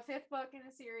 The 5th book in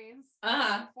the series.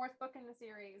 4th book in the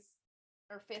series.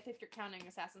 Or 5th if you're counting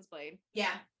Assassin's Blade.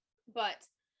 Yeah. But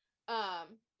I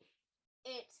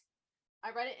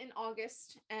read it in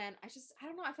August and I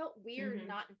don't know, I felt weird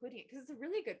not including it because it's a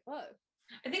really good book.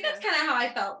 I think that's kind of how I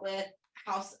felt with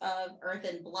House of Earth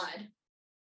and Blood.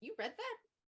 You read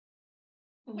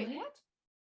that? Wait, what?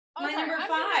 Oh, my number 5.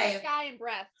 Sky and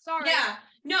Breath. Sorry. Yeah.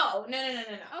 No.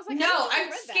 I was like, no,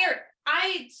 I'm scared.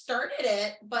 I started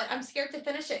it, but I'm scared to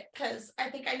finish it because I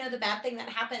think I know the bad thing that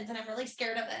happens and I'm really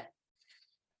scared of it.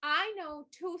 I know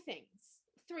 3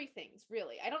 things,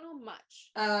 really. I don't know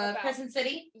much. Crescent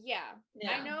City? Yeah.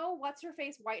 I know what's her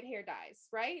face white hair dies,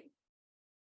 right?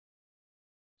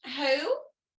 Who?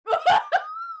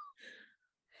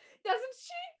 Doesn't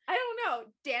she? I don't know.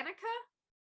 Danica?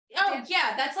 Oh,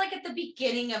 yeah, that's at the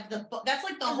beginning of the book. That's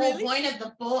the whole point of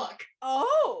the book.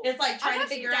 Oh. It's trying to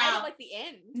figure out at the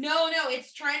end. No,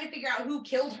 it's trying to figure out who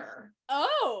killed her.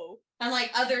 Oh. And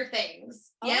other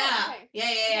things. Oh, yeah. Okay.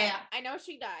 Yeah. I know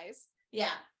she dies.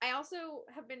 Yeah. I also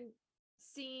have been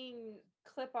seeing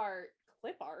fan art.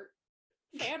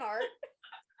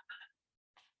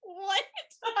 What?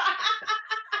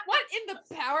 What in the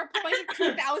PowerPoint of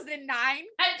 2009?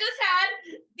 I just had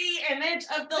the image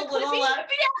of the little yeah.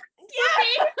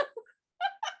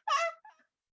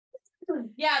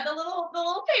 Yeah, the little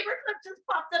paperclip just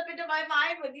popped up into my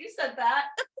mind when you said that.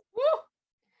 Woo.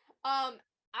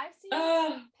 I've seen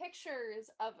pictures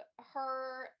of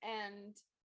her and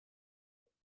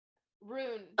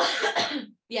Rune.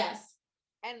 Yes.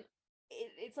 And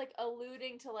it's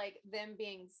alluding to them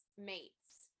being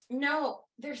mates. No,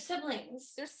 they're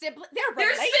siblings. They're siblings.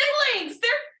 They're siblings.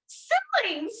 They're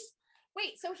siblings.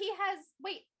 Wait, so I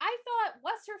thought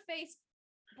what's her face?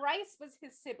 Bryce was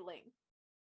his sibling.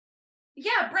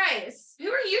 Yeah, Bryce.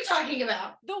 Who are you talking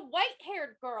about? The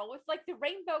white-haired girl with the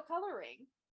rainbow coloring.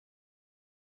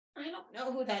 I don't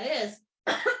know who that is.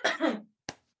 I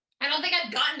don't think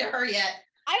I've gotten to her yet.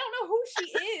 I don't know who she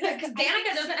is. Because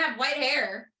Danica doesn't have white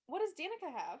hair. What does Danica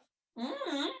have?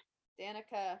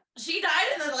 Danica. She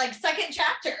died in the 2nd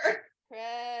chapter.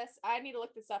 Chris, I need to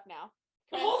look this up now.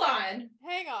 Chris, hold on.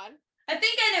 Hang on. I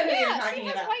think I know who you're talking she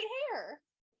has about. White hair.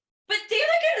 But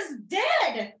Danica is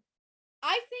dead.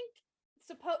 I think.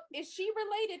 Is she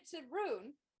related to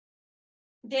Rune?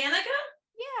 Danica?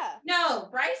 Yeah. No,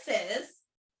 Bryce is.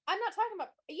 I'm not talking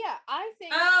about. Yeah, I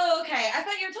think. Oh, okay. I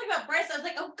thought you were talking about Bryce. I was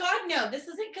like, oh God, no, this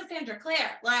isn't Cassandra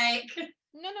Clare. Like,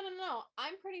 No.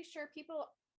 I'm pretty sure people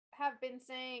have been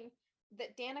saying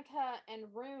that Danica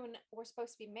and Rune were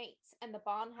supposed to be mates, and the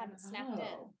bond hadn't snapped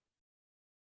in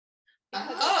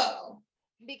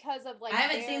because of like I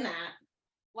haven't their, seen that.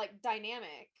 like,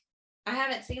 dynamic. I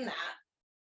haven't seen that.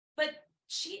 But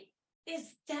she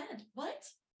is dead. What?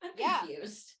 I'm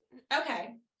confused.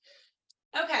 Okay.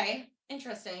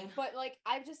 Interesting. But like,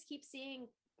 I just keep seeing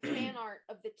fan art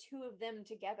of the two of them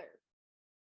together.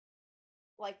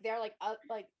 Like they're like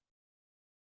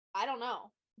I don't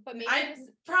know, but maybe I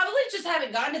probably just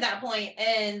haven't gotten to that point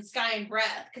in Sky and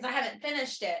Breath because I haven't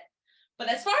finished it. But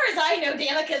as far as I know,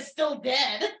 Danica's still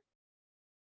dead.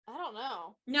 I don't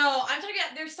know. No, I'm talking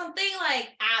about there's something like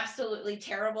absolutely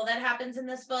terrible that happens in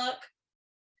this book.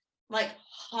 Like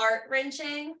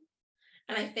heart-wrenching.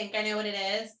 And I think I know what it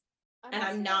is.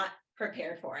 I'm not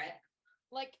prepared for it.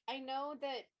 Like, I know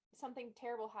that something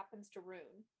terrible happens to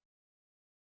Rune.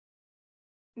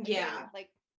 Yeah. Like,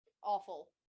 awful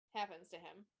happens to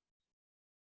him.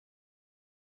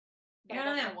 But I I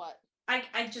don't know what.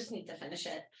 I just need to finish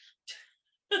it.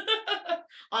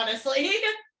 Honestly.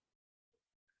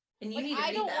 And you like, need to read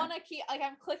I don't them. want to keep, like,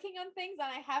 I'm clicking on things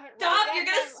and I haven't read Stop, them. you're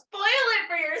going to spoil it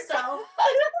for yourself.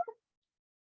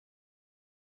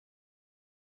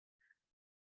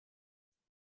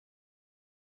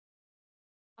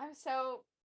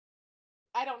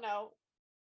 I don't know.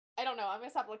 I'm gonna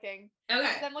stop looking.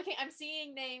 Okay. I'm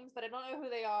seeing names, but I don't know who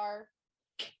they are.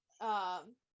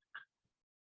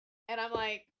 And I'm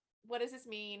like, what does this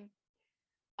mean?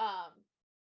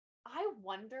 I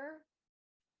wonder.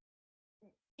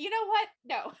 You know what?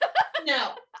 No.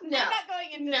 No. I'm not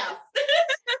going into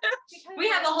this. We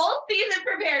have a whole season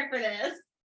prepared for this.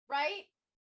 Right?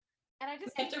 And I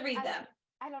just have to read them.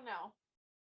 I don't know.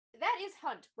 That is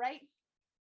Hunt, right?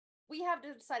 We have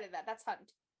decided that. That's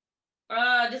Hunt.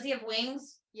 Does he have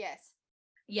wings? Yes.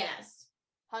 Yes.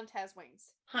 Hunt has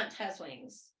wings. Hunt has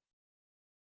wings.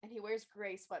 And he wears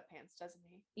gray sweatpants, doesn't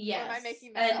he? Yes. Or am I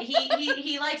making that up?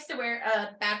 he likes to wear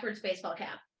a backwards baseball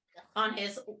cap on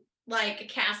his like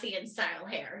Cassian style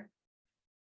hair.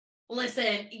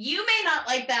 Listen, you may not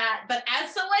like that, but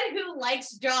as someone who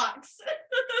likes jocks.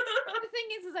 The thing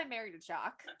is I married a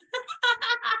jock.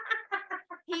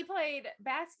 He played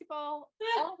basketball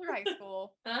all through high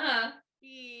school.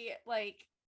 He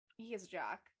is a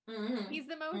jock. Mm-hmm. He's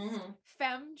the most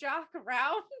femme jock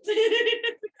around.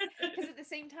 Because at the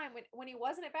same time, when he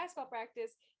wasn't at basketball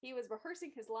practice, he was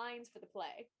rehearsing his lines for the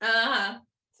play.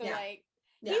 So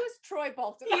he was Troy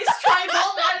Bolton. He's Troy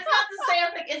Bolton. I was about to say,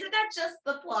 I'm like, isn't that just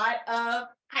the plot of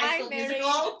High School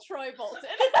Musical? Troy Bolton.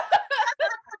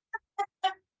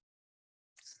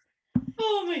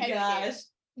 Oh my gosh.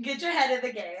 Get your head in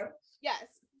the game. Yes.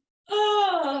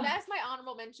 Oh. So that's my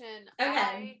honorable mention. Okay.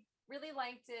 I really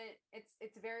liked it.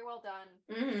 It's very well done.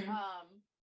 Mm-hmm.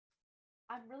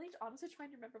 I'm really honestly trying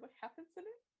to remember what happens in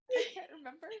it. I can't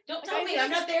remember. Don't tell me. I'm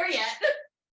not there yet.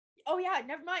 Oh yeah,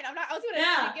 never mind. I was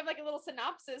gonna give like a little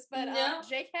synopsis, but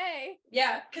JK.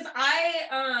 Yeah, because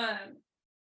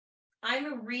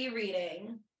I'm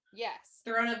rereading. Yes.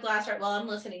 Throne of Glass right while I'm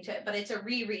listening to it, but it's a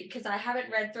reread because I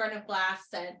haven't read Throne of Glass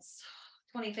since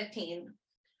 2015.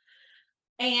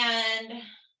 And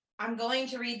I'm going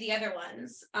to read the other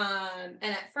ones. And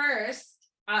at first,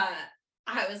 I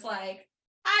was like,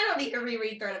 I don't need to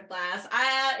reread Throne of Glass.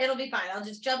 It'll be fine. I'll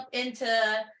just jump into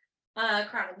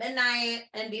Crown of Midnight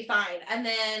and be fine. And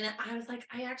then I was like,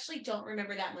 I actually don't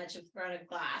remember that much of Throne of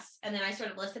Glass. And then I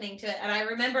started listening to it, and I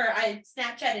remember I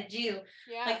Snapchatted you.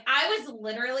 Yeah. Like I was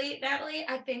literally, Natalie,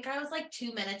 I think I was like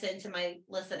 2 minutes into my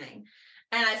listening,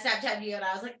 and I Snapchatted you, and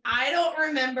I was like, I don't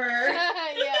remember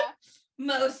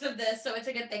most of this, so it's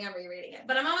a good thing I'm rereading it.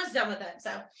 But I'm almost done with it,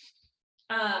 so.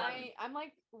 I'm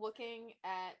like looking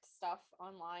at stuff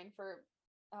online for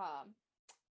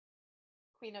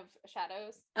Queen of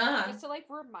Shadows, just to like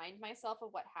remind myself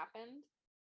of what happened.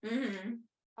 Mm-hmm.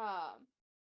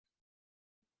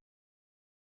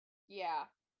 Yeah.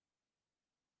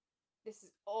 This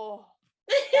is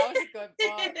that was a good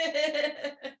book.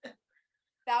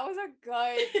 That was a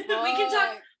good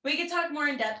book. We can talk more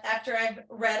in depth after I've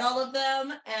read all of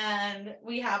them and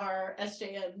we have our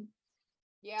SJN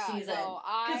season.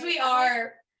 Because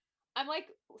I'm like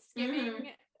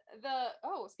skimming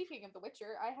speaking of The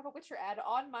Witcher, I have a Witcher ad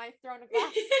on my Throne of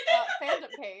Glass fandom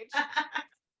page.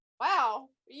 Wow,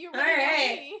 you really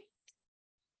know me.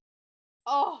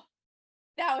 Oh,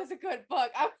 that was a good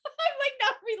book. I'm like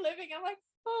not reliving. I'm like,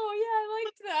 oh yeah, I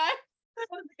liked that. That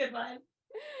was a good one.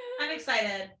 I'm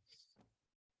excited.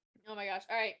 Oh my gosh.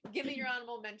 All right. Give me your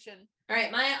honorable mention. All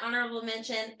right, my honorable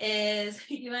mention is,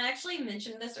 you actually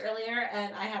mentioned this earlier,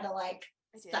 and I had to like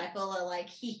stifle a like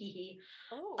hee hee hee.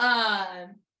 Oh.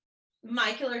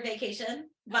 My Killer Vacation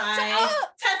by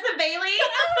Tessa Bailey.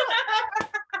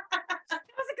 That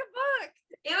was a good book.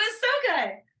 It was so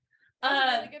good. That was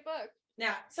a really good book.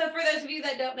 Now, so for those of you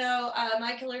that don't know,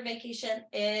 My Killer Vacation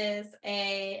is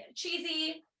a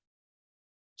cheesy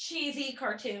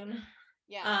cartoon.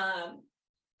 Yeah.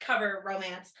 Cover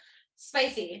romance,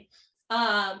 spicy.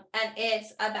 And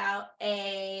it's about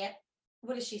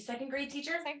what is she? Second grade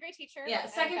teacher? Second grade teacher. Yeah,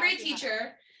 second grade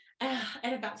teacher.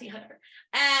 And a bounty hunter.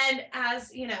 And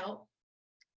as you know,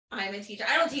 I'm a teacher.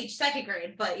 I don't teach second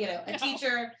grade, but a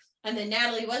teacher, and then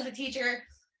Natalie was a teacher.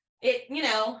 It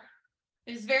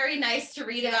was very nice to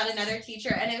read about another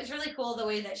teacher, and it was really cool the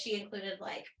way that she included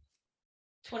like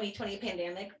 2020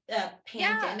 pandemic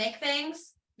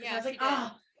things. Yeah, I was like,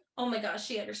 oh my gosh,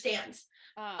 she understands.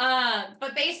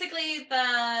 But basically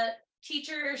the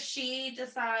teacher, she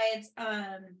decides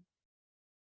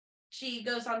she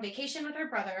goes on vacation with her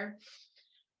brother,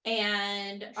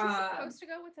 and she's supposed to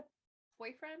go with a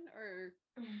boyfriend, or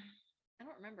I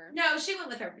don't remember. No, she went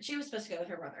with her. She was supposed to go with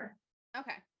her brother.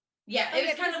 Okay. Yeah, it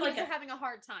was kind of like having a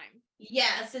hard time.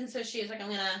 Yes, and so she was like, I'm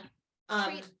gonna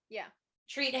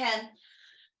treat him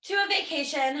to a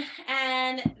vacation,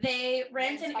 and they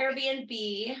rent an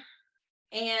Airbnb,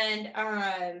 and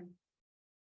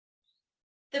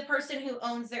the person who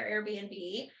owns their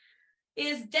Airbnb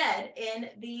is dead in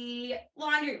the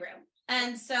laundry room.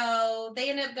 And so they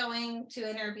end up going to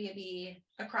an Airbnb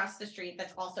across the street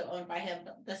that's also owned by him,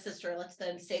 but the sister lets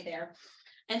them stay there.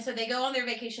 And so they go on their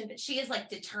vacation, but she is like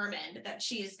determined that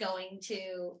she is going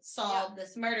to solve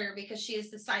this murder, because she has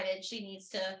decided she needs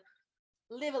to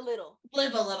live a little.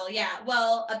 Yeah.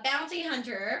 Well, a bounty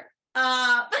hunter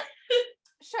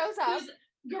shows up, who's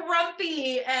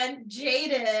grumpy and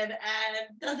jaded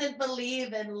and doesn't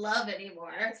believe in love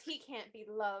anymore. Because he can't be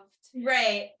loved.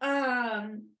 Right.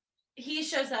 He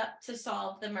shows up to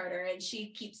solve the murder, and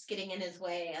she keeps getting in his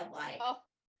way of like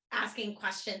asking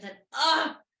questions, and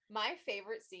my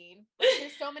favorite scene.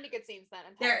 There's so many good scenes that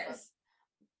there is.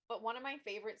 But one of my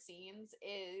favorite scenes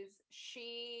is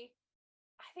she,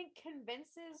 I think,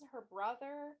 convinces her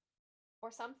brother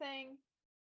or something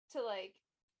to like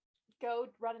go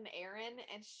run an errand,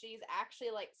 and she's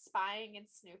actually like spying and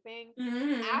snooping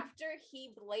after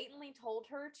he blatantly told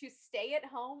her to stay at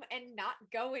home and not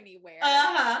go anywhere.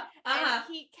 And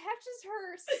he catches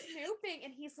her snooping,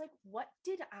 and he's like, "What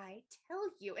did I tell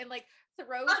you?" And like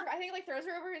throws her, I think, like throws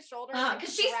her over his shoulder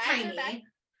because she's tiny.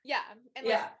 And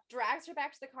drags her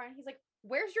back to the car, and he's like,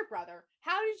 "Where's your brother?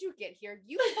 How did you get here?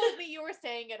 You told me you were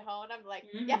staying at home." And I'm like,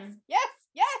 yes.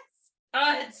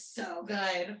 Oh, it's so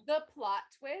good. The plot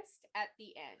twist at the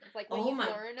end, like when you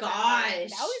learn about that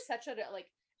was such a like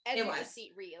edge of the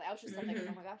seat read. I was just like,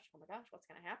 oh my gosh, what's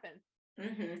gonna happen?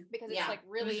 Because it's like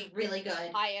really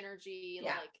good, high energy.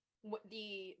 Like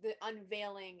the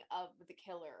unveiling of the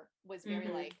killer was very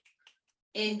like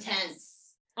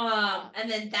intense. And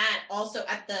then that also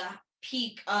at the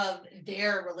peak of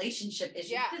their relationship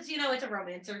issues, because it's a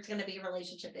romance, or it's going to be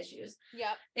relationship issues.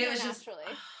 It was naturally.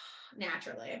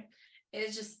 Naturally. It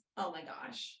was just, oh my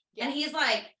gosh. And he's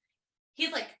like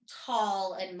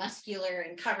tall and muscular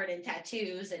and covered in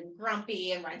tattoos and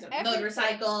grumpy and rides a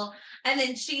motorcycle. And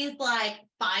then she's like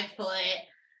 5 foot,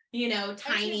 tiny. And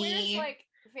she wears like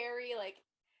very like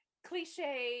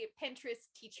cliche Pinterest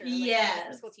teacher,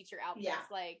 like school teacher outfits,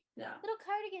 like little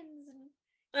cardigans and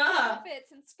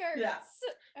outfits and skirts.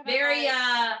 And very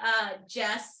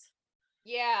Jess.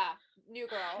 New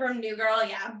Girl. From New Girl,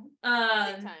 big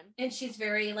time. And she's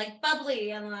very like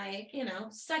bubbly and like,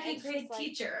 second grade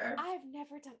teacher. Like, I've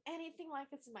never done anything like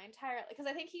this in my entire life. Because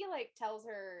I think he like tells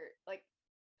her, like,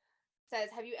 says,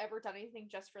 "Have you ever done anything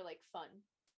just for like fun?"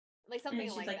 Like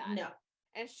something like that. No.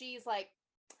 And she's like,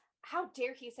 "How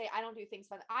dare he say I don't do things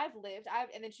fun? I've lived,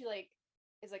 and then she like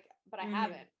is like, "But I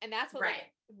haven't." And that's what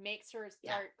like makes her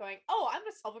start going, "Oh, I'm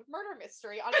gonna solve a murder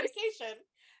mystery on vacation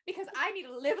because I need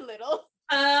to live a little."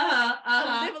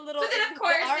 Live a little. But then, of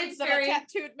course, it's very a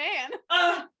tattooed man.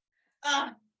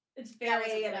 It's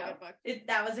very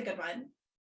that was a good one.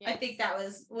 Yes. I think that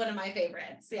was one of my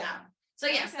favorites. Yeah. So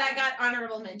yes, that got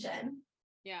honorable mention.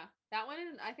 Yeah, that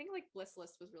one, I think like Bliss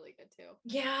List was really good too.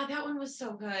 Yeah, that one was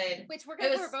so good. Which we're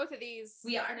gonna cover both of these.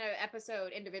 We are in an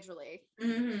episode individually,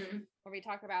 where we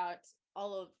talk about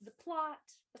all of the plot,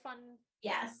 the fun.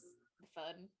 Yes.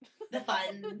 The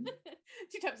fun.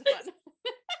 2 times the fun.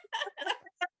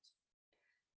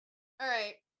 All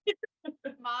right.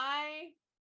 My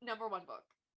number 1 book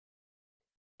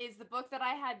is the book that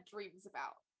I had dreams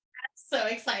about. So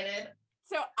excited.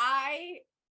 So I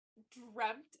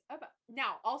dreamt about,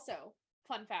 now also,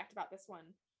 fun fact about this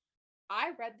one.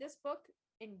 I read this book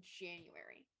in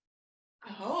January.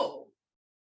 Oh.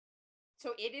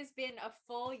 So it has been a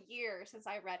full year since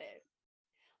I read it.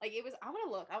 Like it was, I'm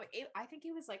gonna look. I think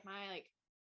it was like my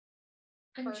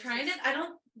I'm trying to, I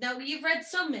don't know. You've read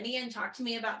so many and talked to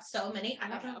me about so many. I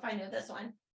don't know if I know this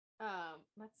one.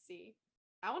 Let's see.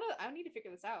 I need to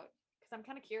figure this out because I'm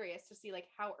kind of curious to see like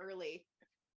how early.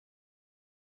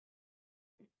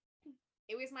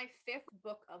 It was my 5th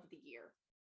book of the year.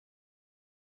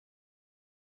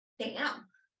 Damn.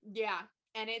 Yeah,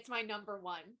 and it's my number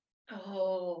 1.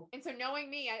 Oh. And so knowing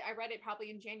me, I read it probably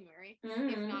in January,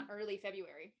 if not early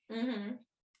February.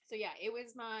 So yeah, it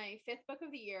was my 5th book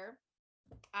of the year.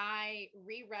 I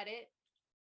reread it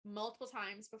multiple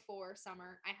times before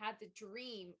summer. I had the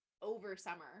dream over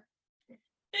summer.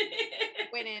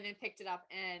 Went in and picked it up,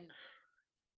 and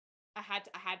I had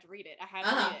to read it. I had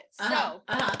to read it. So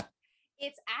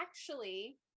it's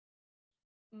actually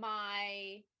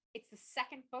it's the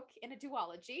 2nd book in a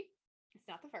duology. It's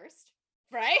not the first,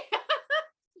 right?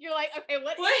 You're like, okay,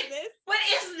 what is this? What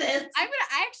is this? I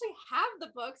actually have the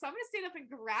book, so I'm gonna stand up and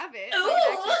grab it so I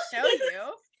can actually show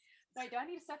you. Wait, do I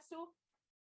need a step stool?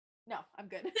 No, I'm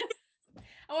good.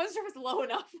 I wasn't sure if it's low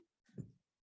enough.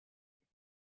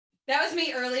 That was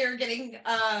me earlier getting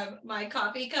my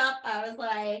coffee cup. I was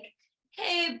like,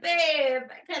 hey babe,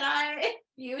 can I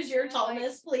use your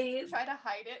tallness, please? Try to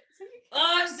hide it.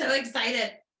 Oh, I'm so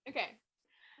excited. Okay.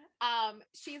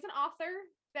 She's an author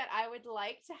that I would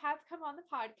like to have come on the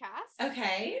podcast.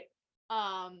 Okay.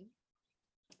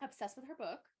 Obsessed with her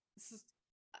book.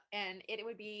 And it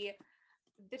would be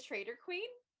The Traitor Queen.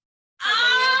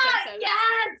 Yes.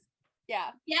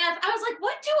 Yeah. Yes. I was like,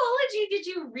 what duology did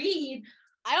you read?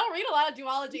 I don't read a lot of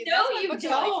duologies. No, you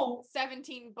don't. Like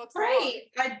 17 books. Right.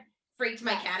 Long. I freaked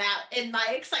my cat out in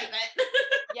my excitement.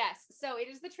 Yes. So it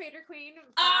is The Traitor Queen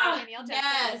by Danielle Jensen.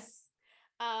 Yes.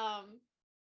 I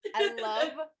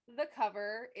love the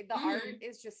cover. The art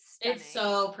is just stunning. It's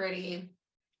so pretty.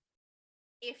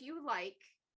 If you like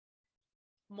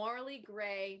morally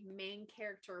gray main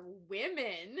character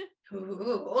women,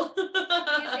 Ooh. he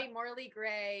is a morally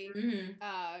gray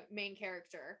main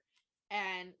character.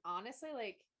 And honestly,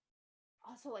 like,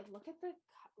 also like look at the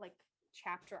like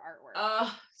chapter artwork.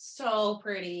 Oh, so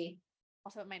pretty.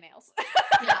 Also my nails.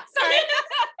 Yeah. Sorry.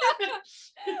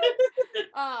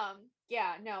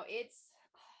 Yeah, no, it's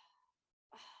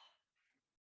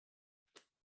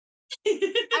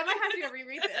I might have to go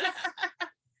reread this.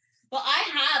 Well,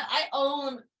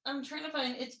 I'm trying to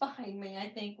find, it's behind me, I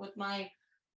think, with my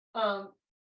the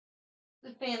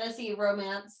fantasy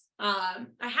romance. I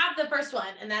have the first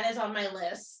one, and that is on my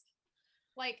list.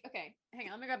 Like, okay, hang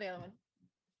on, let me grab the other one.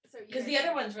 So because the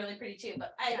other one's really pretty too,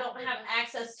 but I don't have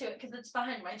access to it because it's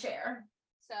behind my chair.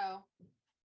 So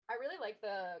I really like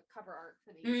the cover art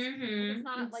for these. It's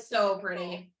not like so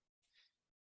pretty.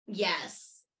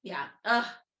 Yes. Yeah.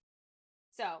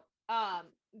 So,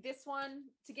 this one,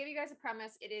 to give you guys a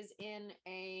premise, it is in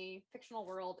a fictional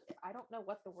world. I don't know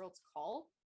what the world's called.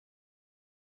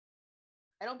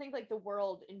 I don't think like the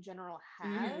world in general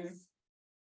has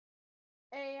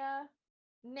a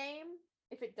name.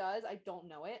 If it does, I don't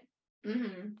know it.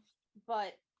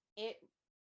 But it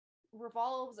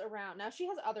revolves around, now she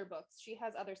has other books, she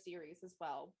has other series as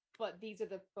well, but these are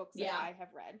the books that I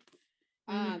have read.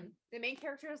 The main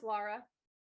character is Laura.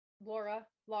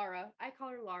 I call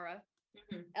her Lara.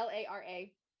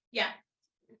 Lara. Yeah.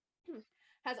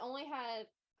 Has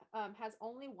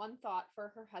only one thought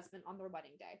for her husband on their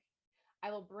wedding day. I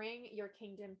will bring your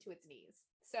kingdom to its knees.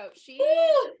 So she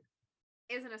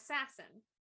is an assassin.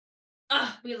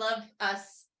 We love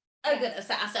us a good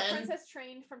assassin. A princess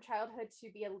trained from childhood to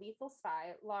be a lethal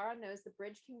spy, Lara knows the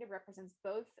Bridge Kingdom represents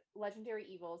both legendary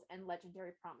evils and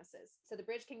legendary promises. So the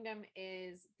Bridge Kingdom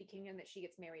is the kingdom that she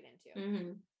gets married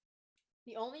into.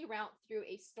 The only route through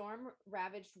a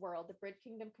storm-ravaged world, the Bridge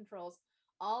Kingdom controls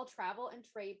all travel and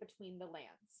trade between the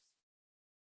lands.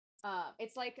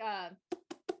 It's like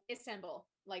Istanbul,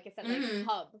 like it's that like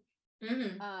hub.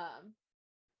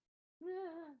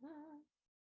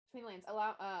 Between lands,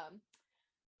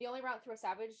 the only route through a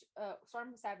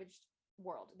storm-savaged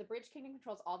world. The Bridge Kingdom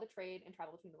controls all the trade and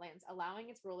travel between the lands, allowing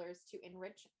its rulers to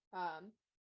enrich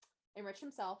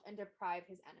himself and deprive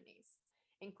his enemies,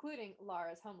 including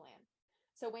Lara's homeland.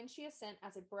 So when she is sent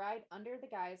as a bride under the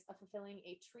guise of fulfilling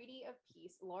a treaty of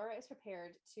peace, Laura is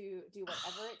prepared to do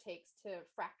whatever it takes to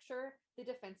fracture the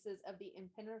defenses of the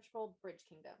impenetrable Bridge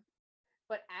Kingdom.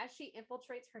 But as she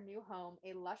infiltrates her new home,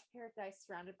 a lush paradise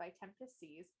surrounded by tempestuous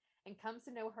seas, and comes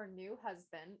to know her new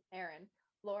husband, Aaron,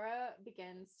 Laura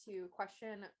begins to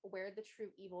question where the true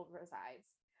evil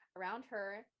resides. Around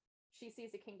her, she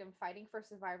sees a kingdom fighting for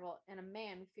survival and a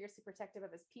man fiercely protective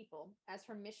of his people. As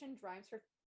her mission drives her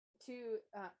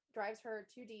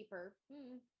to deeper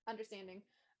understanding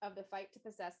of the fight to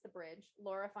possess the bridge,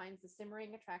 Laura finds the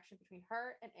simmering attraction between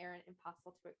her and Aaron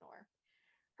impossible to ignore.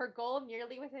 Her goal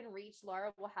nearly within reach,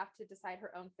 Laura will have to decide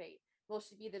her own fate. Will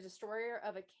she be the destroyer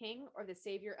of a king or the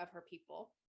savior of her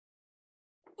people?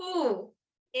 Ooh.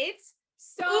 It's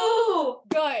so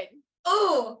good.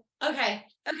 Ooh. Okay.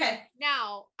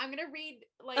 Now I'm gonna read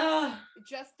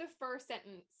just the first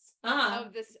sentence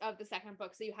of the second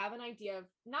book, so you have an idea of,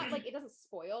 not like it doesn't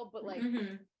spoil, but like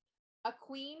a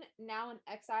queen now in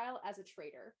exile as a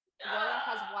traitor. Laura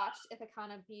has watched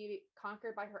Ithacana be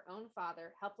conquered by her own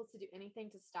father, helpless to do anything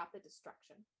to stop the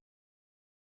destruction.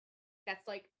 That's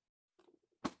like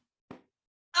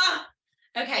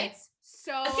okay. It's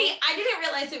so see, I didn't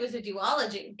realize it was a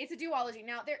duology. It's a duology.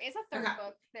 Now there is a third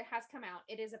book that has come out.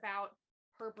 It is about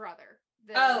her brother.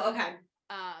 Okay.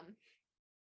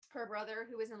 Her brother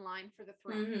who is in line for the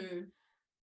throne.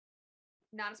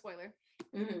 Not a spoiler.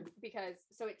 Because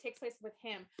so it takes place with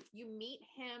him. You meet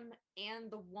him and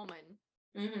the woman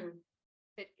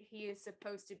that he is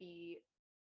supposed to be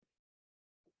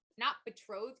not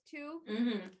betrothed to,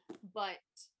 but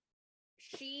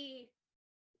she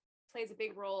plays a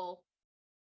big role.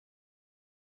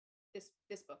 This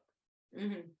book.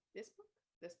 This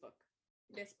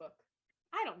book.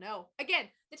 I don't know. Again,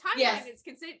 the timeline is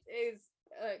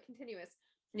continuous.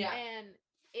 Yeah. And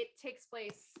it takes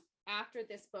place after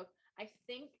this book. I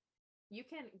think you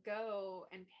can go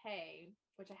and pay,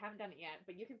 which I haven't done it yet,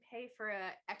 but you can pay for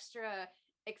an extra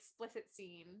explicit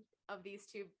scene of these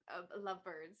two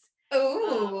lovebirds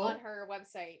on her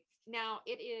website. Now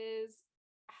it is,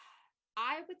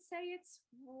 I would say it's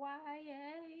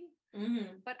YA,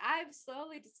 but I've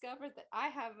slowly discovered that I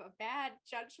have a bad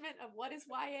judgment of what is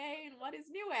YA and what is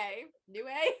New A. New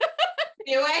A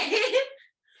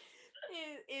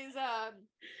is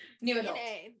new adult.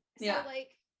 So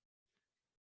like,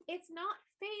 it's not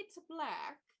fade to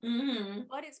black,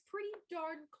 but it's pretty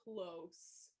darn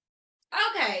close.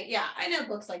 Okay, yeah, I know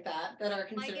books like that are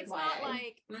considered like, it's YA. not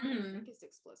like I don't think it's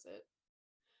explicit,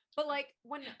 but like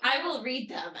when I will read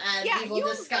them as we will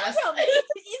discuss. Tell me, is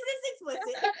this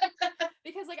explicit?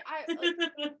 Because like my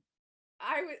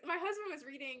husband was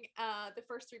reading the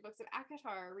first 3 books of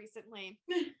ACOTAR recently,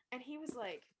 and he was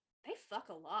like, they fuck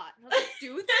a lot. And I was like,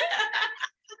 do they?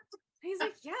 He's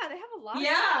like, yeah, they have a lot of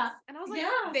sex. And I was like,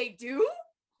 they do?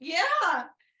 Yeah.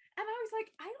 And I was like,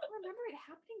 I don't remember it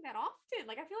happening that often.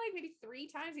 Like, I feel like maybe 3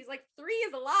 times. He's like, 3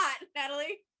 is a lot,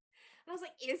 Natalie. And I was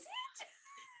like, is it?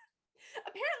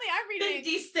 Apparently I'm reading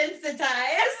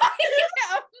desensitized.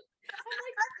 I'm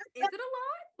like, is it a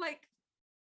lot? Like,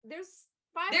 there's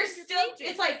 500 pages.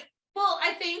 It's like, well,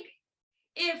 I think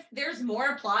if there's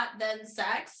more plot than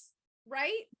sex,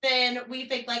 right, then we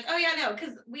think like, oh yeah, no,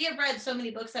 because we have read so many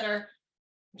books that are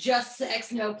just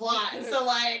sex, no plot. So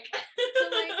like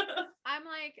I'm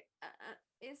like,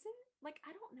 is it? Like,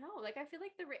 I don't know. Like, I feel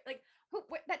like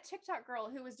that TikTok girl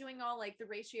who was doing all like the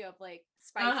ratio of like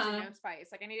spice to no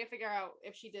spice. Like, I need to figure out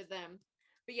if she did them.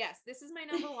 But yes, this is my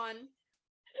number one.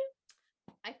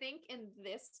 I think in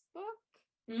this book,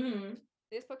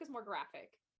 this book is more graphic.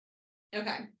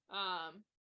 Okay. I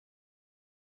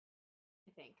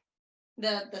think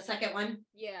the second one.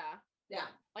 Yeah.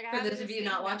 Like, for those of you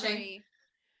not watching.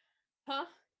 Huh?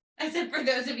 I said for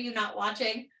those of you not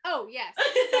watching. Oh yes.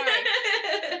 Sorry.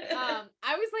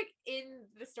 I was like in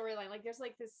the storyline. Like, there's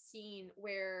like this scene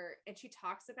where, and she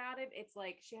talks about it. It's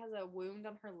like she has a wound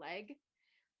on her leg.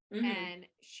 And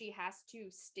she has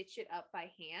to stitch it up by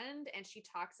hand, and she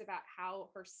talks about how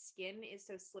her skin is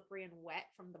so slippery and wet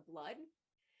from the blood,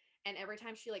 and every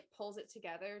time she like pulls it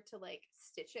together to like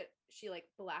stitch it, she like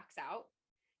blacks out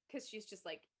because she's just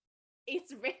like,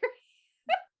 it's very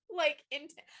like I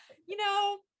think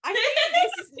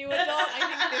this is new adult. I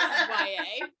think this is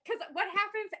YA, because what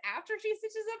happens after she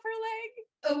stitches up her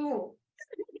leg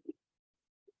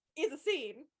is a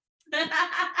scene.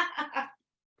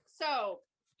 So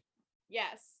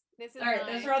yes, this is all right.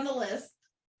 Those are on the list.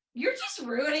 You're just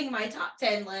ruining my top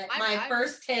 10 list. My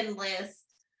first 10 list.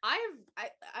 I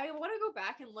want to go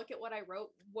back and look at what I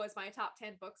wrote was my top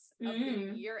 10 books of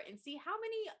the year and see how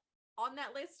many on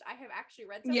that list I have actually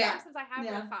read so far, since I have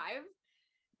read 5.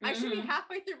 I should be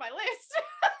halfway through my list.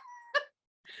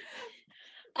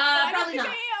 Probably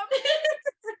not.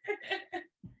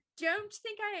 Don't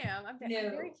think I am. I'm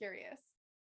very curious.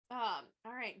 All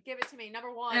right, give it to me. Number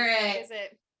 1. All right. What is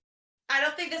it? I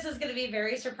don't think this is going to be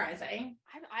very surprising.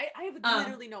 I have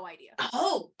literally no idea.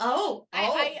 I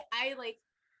like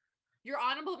Your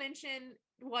honorable mention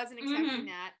wasn't expecting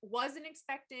that. Wasn't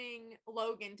expecting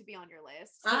Logan to be on your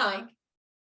list. So like,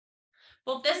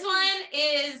 well, this one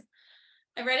is,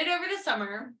 I read it over the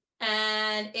summer,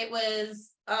 and it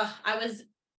was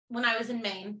when I was in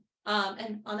Maine,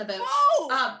 and on the boat.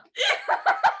 Oh!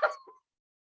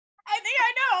 I think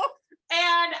I know.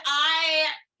 And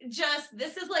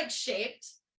this is like shaped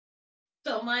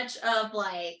so much of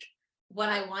like what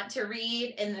I want to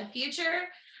read in the future,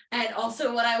 and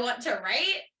also what I want to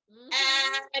write.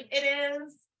 And it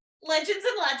is Legends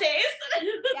and Lattes.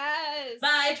 Yes.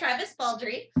 By Travis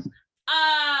Baldry.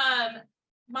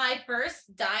 My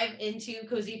first dive into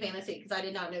cozy fantasy, because I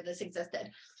did not know this existed.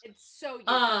 It's so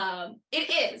you. It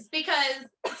is, because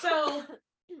so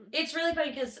it's really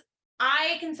funny because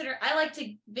I like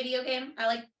to video game. I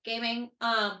like gaming,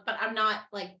 but I'm not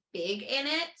like big in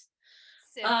it.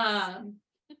 Sims.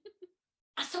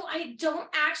 So I don't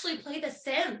actually play The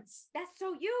Sims. That's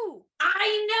so you.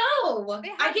 I know.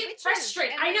 I get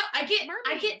frustrated. I know. I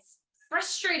get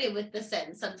frustrated with The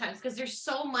Sims sometimes because there's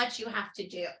so much you have to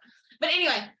do. But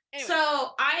anyway,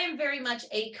 so I am very much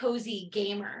a cozy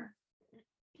gamer.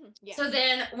 Yes. So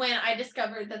then when I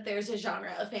discovered that there's a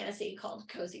genre of fantasy called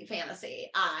cozy fantasy,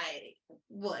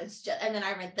 and then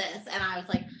I read this and I was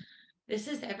like, this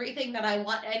is everything that I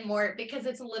want and more, because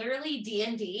it's literally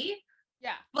D&D.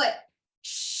 Yeah. But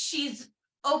she's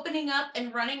opening up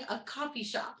and running a coffee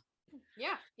shop.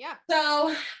 Yeah, yeah.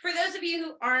 So for those of you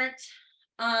who aren't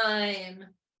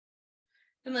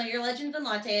familiar, Legends and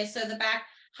Lattes, so the back,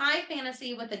 high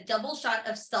fantasy with a double shot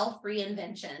of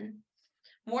self-reinvention.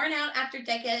 Worn out after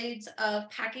decades of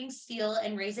packing steel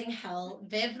and raising hell,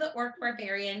 Viv the Orc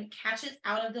Barbarian catches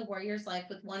out of the warrior's life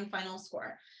with one final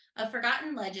score. A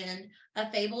forgotten legend, a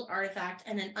fabled artifact,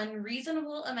 and an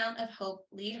unreasonable amount of hope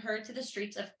lead her to the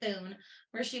streets of Thune,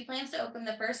 where she plans to open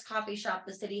the first coffee shop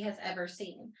the city has ever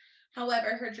seen.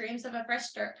 However, her dreams of a fresh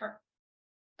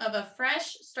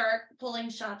start pulling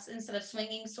shots instead of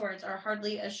swinging swords are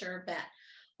hardly a sure bet.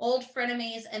 Old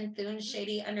frenemies and Thune's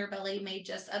shady underbelly may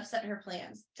just upset her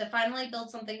plans. To finally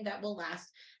build something that will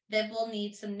last, Viv will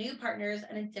need some new partners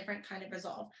and a different kind of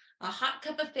resolve. A hot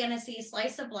cup of fantasy,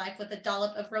 slice of life with a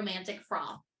dollop of romantic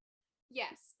froth.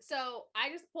 Yes. So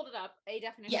I just pulled it up, a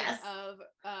definition of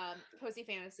cozy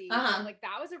fantasy. So, like,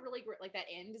 that was a really great, like, that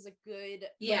end is a good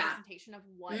representation of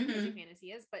what cozy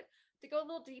fantasy is. But to go a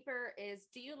little deeper is,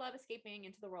 do you love escaping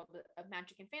into the world of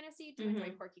magic and fantasy? Do you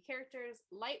enjoy quirky characters,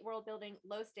 light world building,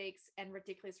 low stakes, and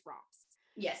ridiculous romps?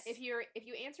 Yes. If you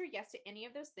answer yes to any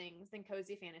of those things, then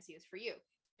cozy fantasy is for you.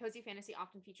 Cozy fantasy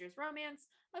often features romance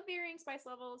of varying spice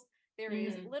levels. There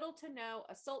is little to no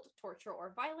assault, torture,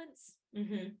 or violence.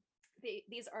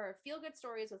 These are feel-good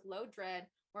stories with low dread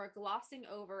or a glossing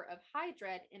over of high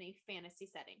dread in a fantasy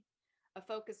setting. A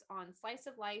focus on slice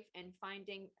of life and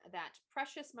finding that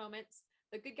precious moments,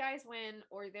 the good guys win,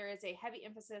 or there is a heavy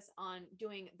emphasis on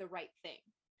doing the right thing.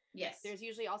 Yes. There's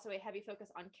usually also a heavy focus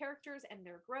on characters and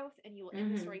their growth, and you will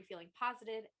end the story feeling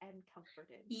positive and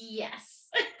comforted. Yes.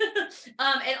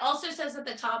 It also says at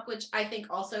the top, which I think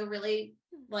also really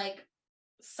like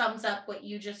sums up what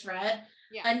you just read.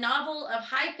 Yeah. A novel of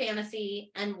high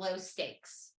fantasy and low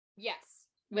stakes. Yes.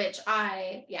 Which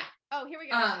Oh, here we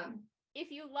go. If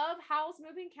you love Howl's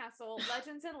Moving Castle,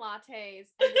 Legends and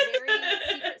Lattes, and the very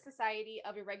secret society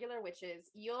of irregular witches,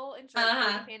 you'll enjoy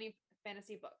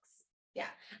fantasy books. Yeah.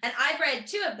 And I've read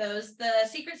 2 of those. The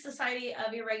Secret Society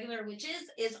of Irregular Witches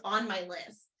is on my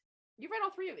list. You've read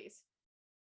all 3 of these.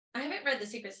 I haven't read the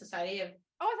Secret Society of...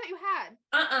 Oh, I thought you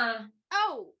had.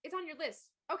 Oh, it's on your list.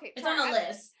 Okay. It's on a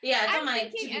list. Yeah, it's I'm on my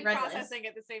thinking and processing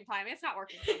at the same time. It's not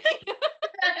working for me.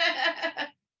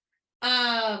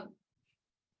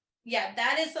 Yeah,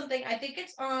 that is something. I think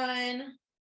it's on...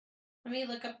 Let me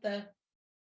look up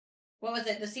what was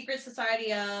it? The Secret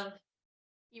Society of...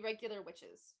 Irregular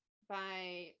Witches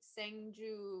by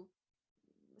Sangju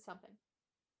something.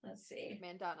 Let's see.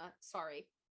 Mandana. Sorry.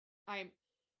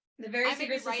 The very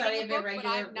Secret Society of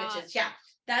Irregular Witches. Yeah,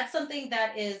 that's something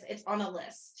that it's on a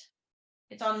list.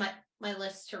 It's on my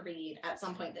list to read at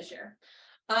some point this year.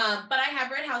 But I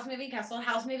have read Howl's Moving Castle.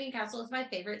 Howl's Moving Castle is my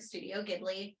favorite Studio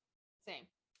Ghibli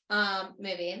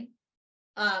movie,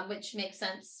 which makes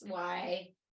sense why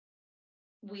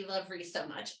we love Reese so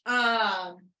much.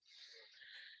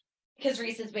 Because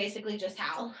Reese is basically just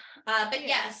Howl. But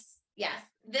yes,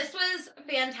 this was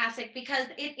fantastic because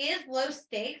it is low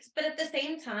stakes, but at the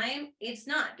same time, it's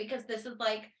not, because this is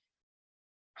like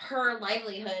her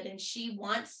livelihood and she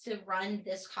wants to run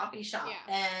this coffee shop.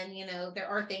 And, there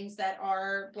are things that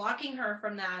are blocking her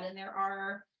from that, and there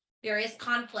are various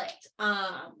conflict.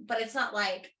 But it's not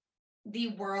like the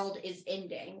world is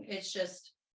ending. It's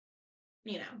just,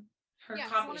 her Yeah,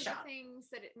 'cause coffee one of shop. the things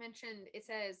that it mentioned, it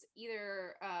says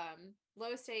either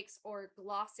low stakes or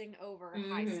glossing over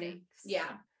high stakes.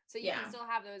 Yeah. So you can still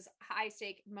have those high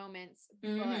stake moments, but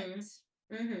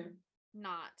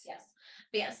not. Yes.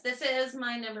 But yes, this is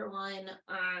my number one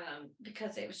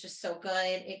because it was just so good.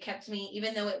 It kept me,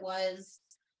 even though it was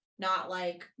not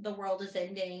like the world is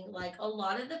ending, like a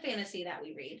lot of the fantasy that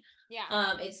we read.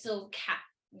 Yeah. It still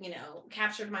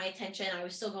captured my attention. I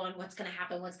was still going, what's gonna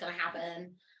happen? What's gonna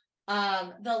happen?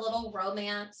 The little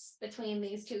romance between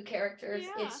these two characters,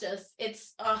 it's just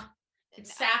it's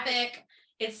sapphic.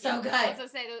 It's so good. I was gonna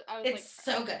say, It's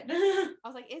so good. I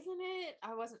was like, isn't it?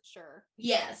 I wasn't sure.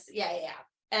 Yes, yeah.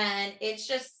 And it's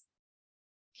just,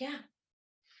 yeah,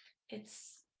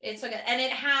 it's so good. And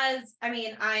it has, I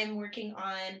mean, I'm working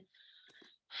on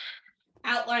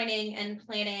outlining and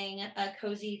planning a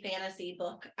cozy fantasy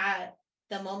book at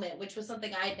the moment, which was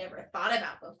something I had never thought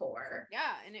about before.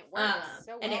 Yeah, and it works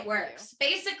so well. And it works.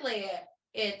 Basically,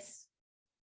 it's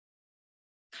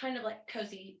kind of like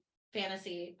cozy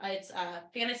fantasy. It's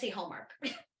fantasy Hallmark.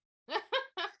 So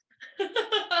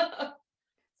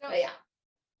but yeah.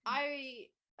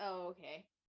 Okay.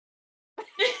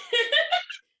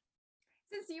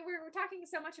 Since you were talking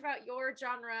so much about your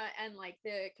genre and like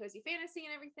the cozy fantasy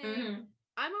and everything,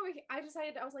 I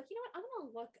decided, I was like, you know what? I'm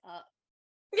gonna look up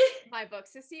my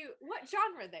books to see what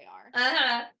genre they are.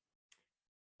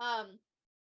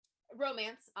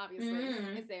 Romance, obviously,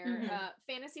 is there.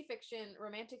 Fantasy fiction,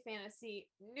 romantic fantasy,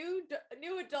 new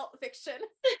adult fiction,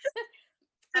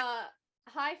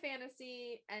 high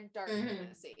fantasy, and dark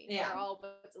fantasy. Yeah. They're all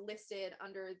what's listed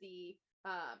under the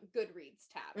Goodreads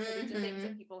tab. So these are things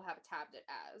that people have tabbed it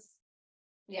as.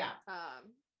 Yeah.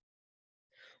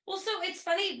 Well, so it's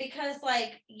funny because,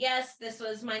 like, yes, this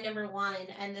was my number one,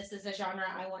 and this is a genre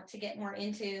I want to get more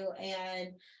into,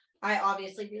 and I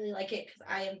obviously really like it because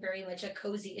I am very much a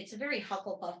cozy. It's a very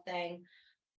Hufflepuff thing.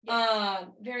 Yes.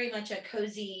 Very much a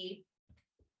cozy,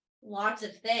 lots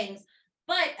of things.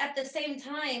 But at the same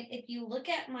time, if you look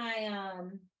at my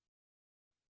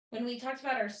when we talked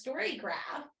about our story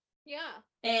graph,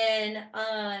 and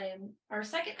our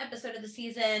second episode of the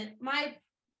season, my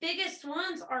biggest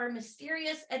ones are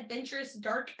mysterious, adventurous,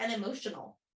 dark, and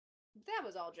emotional. That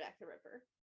was all Jack the Ripper.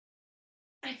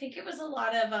 I think it was a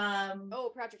lot of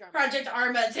Project Arma. Project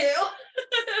Arma too.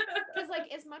 Because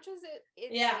like as much as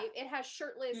it has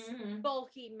shirtless,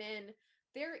 bulky men,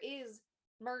 there is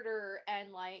murder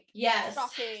and like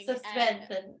stalking, suspense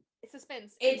and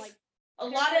suspense. It's and, like, a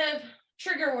lot of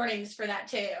trigger warnings for that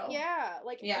too. Yeah,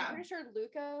 like I'm pretty sure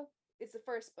Luca is the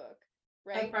first book,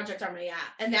 right? Of Project Arma, yeah,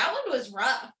 and that one was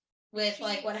rough. With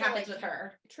like what happens with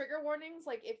her. Trigger warnings,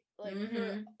 like if like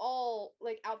they're all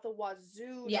like out the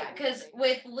wazoo. Yeah, because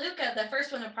with Luca, the first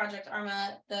one of Project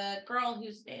Arma, the girl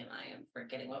whose name I am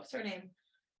forgetting, what was her name?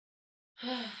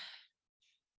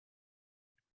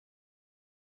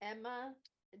 Emma,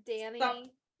 Danny.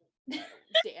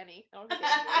 Danny. I don't know who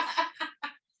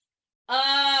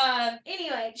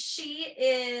anyway, she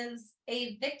is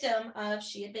a victim of,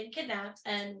 she had been kidnapped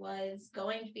and was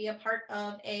going to be a part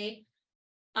of a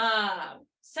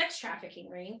sex trafficking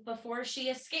ring before she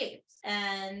escaped,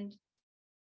 and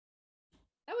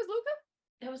that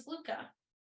was Luca.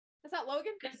 That's not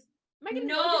Logan.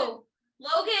 No,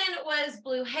 Logan was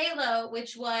Blue Halo,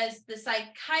 which was the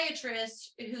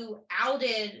psychiatrist who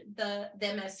outed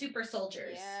them as super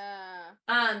soldiers.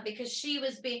 Yeah. Because she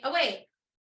was being.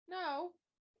 No.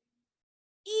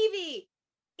 Evie.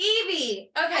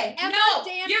 Okay. Emma, no.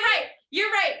 Danny. You're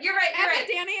right. Emma,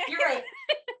 Danny. You're right.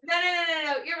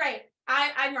 No. You're right.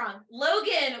 I'm wrong.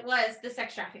 Logan was the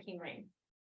sex trafficking ring.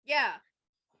 Yeah.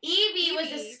 Evie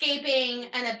was escaping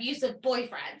an abusive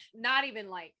boyfriend. Not even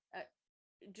like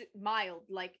mild,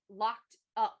 like locked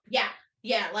up. Yeah.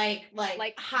 Like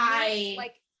high.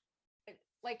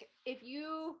 Like if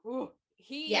you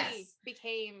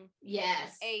became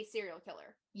a serial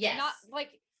killer. Yes. Not like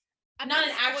not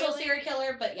an actual serial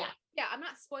killer, but yeah. Yeah, I'm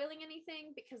not spoiling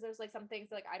anything because there's like some things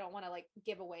like I don't want to like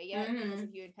give away yet because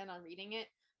if you intend on reading it.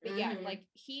 But yeah, like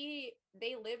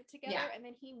they lived together and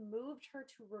then he moved her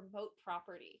to remote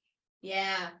property.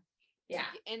 Yeah.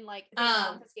 And like they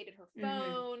confiscated her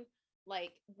phone,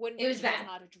 like she wasn't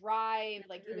allowed to drive,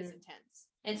 like it was intense.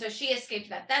 And so she escaped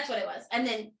that. That's what it was. And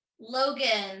then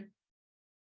Logan,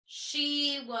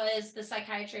 she was the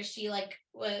psychiatrist. She like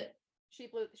she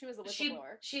was the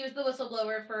whistleblower. She was the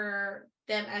whistleblower for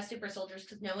them as super soldiers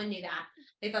because no one knew that.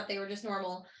 They thought they were just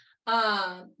normal.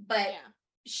 But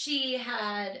she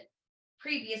had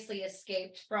previously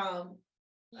escaped from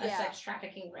a sex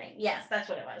trafficking ring. Yes, that's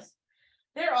what it was.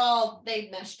 They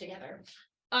meshed together.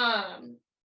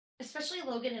 Especially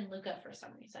Logan and Luca for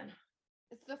some reason.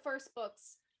 It's the first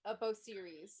books of both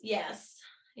series. Yes.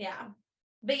 Yeah.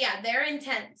 But yeah, they're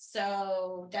intense.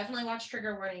 So definitely watch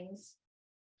trigger warnings.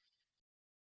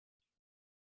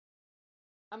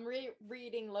 I'm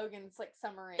reading Logan's like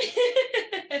summary.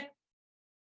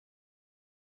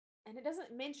 And it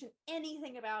doesn't mention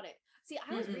anything about it. See,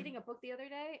 I was reading a book the other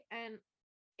day and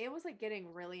it was like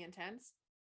getting really intense.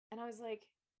 And I was like,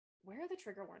 where are the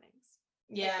trigger warnings?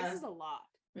 Yeah. Like, this is a lot.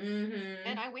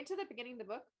 And I went to the beginning of the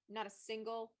book, not a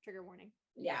single trigger warning.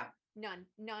 Yeah.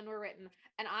 None were written.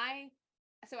 And I'm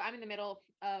in the middle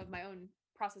of my own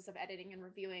process of editing and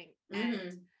reviewing.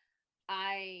 And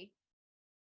I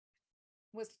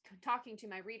was talking to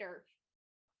my reader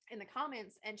in the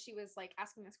comments and she was like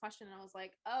asking this question and I was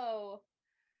like, oh,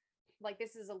 like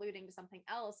this is alluding to something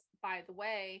else. By the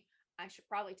way, I should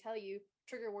probably tell you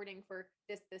trigger warning for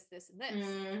this, and this.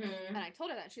 And I told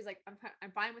her that. She's like,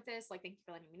 I'm fine with this. Like, thank you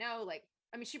for letting me know. Like,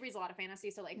 I mean, she reads a lot of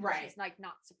fantasy, so like she's like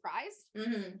not surprised.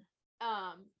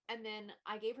 And then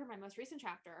I gave her my most recent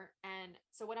chapter. And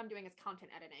so what I'm doing is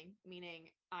content editing, meaning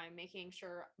I'm making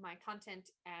sure my content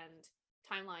and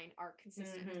timeline are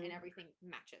consistent and everything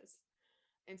matches.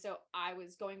 And so I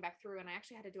was going back through and I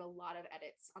actually had to do a lot of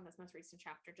edits on this most recent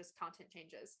chapter, just content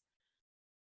changes.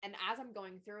 And as I'm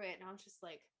going through it, and I was just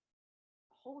like,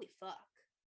 holy fuck,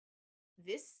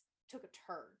 this took a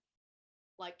turn,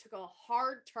 like took a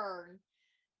hard turn.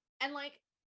 And like,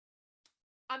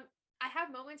 I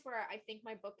have moments where I think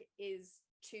my book is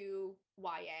too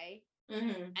YA.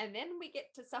 And then we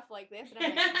get to stuff like this and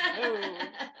I'm like,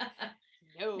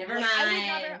 no, never like,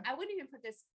 mind. I wouldn't even put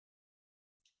this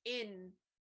in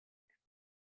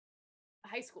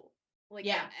high school, like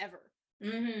ever.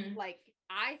 Like,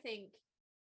 I think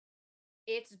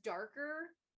it's darker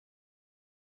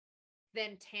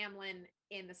than Tamlin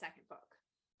in the second book.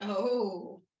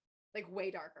 Oh, like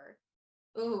way darker.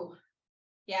 Ooh,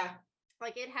 yeah.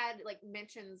 Like it had like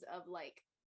mentions of like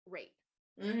rape.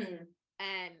 And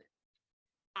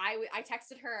I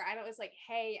texted her. I was like,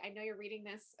 hey, I know you're reading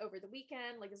this over the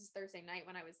weekend. Like this is Thursday night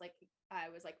when I was like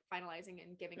finalizing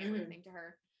and giving everything to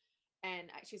her.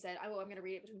 And she said, oh, I'm going to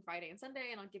read it between Friday and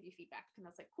Sunday and I'll give you feedback. And I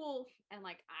was like, cool. And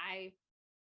like, I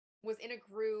was in a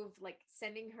groove, like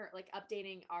sending her, like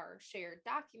updating our shared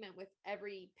document with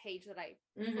every page that I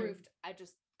proofed. I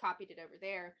just copied it over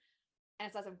there.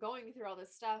 And so as I'm going through all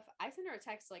this stuff, I sent her a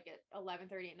text like at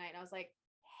 11:30 at night. And I was like,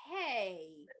 hey,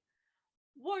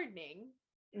 warning,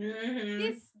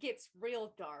 this gets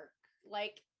real dark.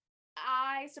 Like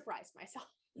I surprised myself.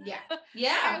 Yeah.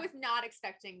 Yeah. I was not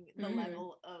expecting the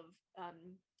level of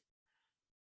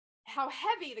how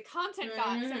heavy the content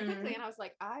got so quickly. And I was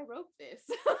like, I wrote this.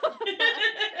 And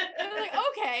I was like,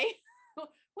 okay,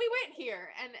 we went here.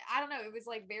 And I don't know, it was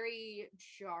like very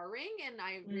jarring. And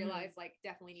I realized like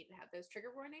definitely need to have those trigger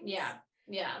warnings. Yeah.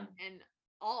 Yeah. And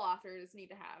all authors need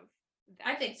to have that.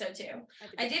 I think so too.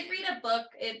 I did read a book.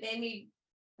 It made me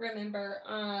remember,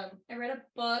 I read a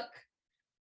book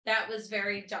that was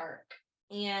very dark.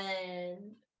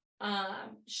 And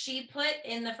she put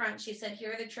in the front, she said,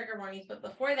 here are the trigger warnings. But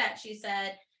before that, she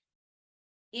said,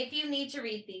 if you need to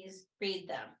read these, read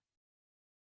them.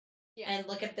 Yeah. And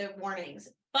look at the warnings.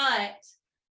 But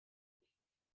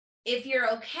if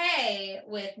you're okay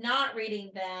with not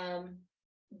reading them,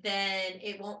 then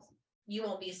you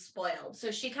won't be spoiled.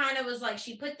 So she kind of was like,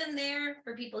 she put them there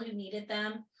for people who needed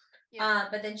them. Yeah.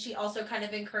 But then she also kind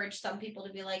of encouraged some people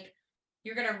to be like,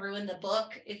 you're going to ruin the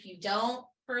book if you don't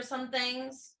for some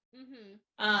things.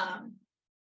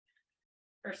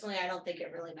 Personally, I don't think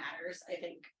it really matters. I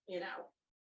think,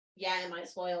 yeah, it might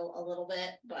spoil a little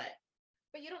bit, but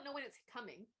you don't know when it's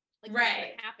coming. Like, right. What's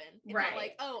going to happen. It's not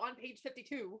like, oh, on page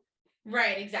 52.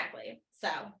 Right, exactly. So.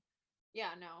 Yeah,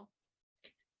 no.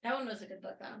 That one was a good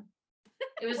book, though.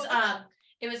 It was,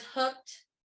 it was Hooked.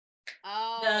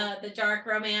 Oh. The dark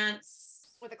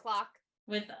romance. With a clock.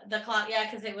 With the clock, yeah,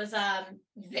 because it was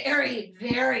very,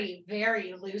 very,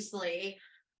 very loosely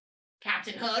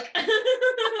Captain Hook.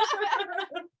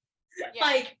 Yeah.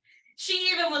 Like, she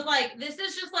even was like, this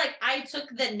is just like, I took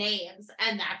the names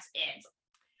and that's it.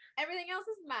 Everything else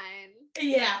is mine.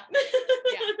 Yeah.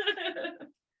 Yeah.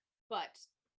 But,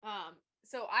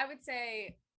 so I would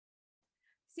say,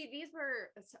 see, these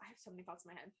were, I have so many thoughts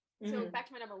in my head. So back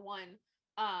to my number one,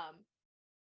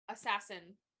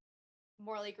 Assassin,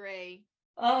 Morley Gray,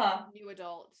 new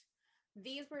adult.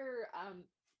 These were,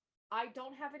 I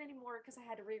don't have it anymore because I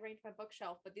had to rearrange my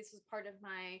bookshelf, but this was part of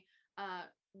my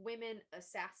women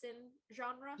assassin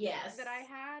genre that I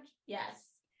had. Yes.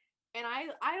 And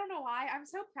I don't know why. I'm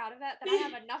so proud of that I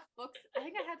have enough books. I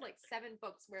think I had like 7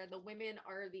 books where the women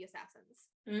are the assassins.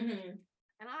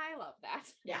 And I love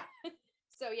that. Yeah.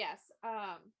 So yes.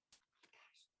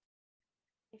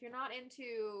 if you're not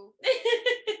into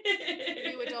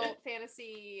new adult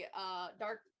fantasy,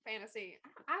 dark fantasy,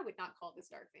 I would not call this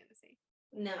dark fantasy.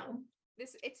 No.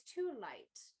 It's too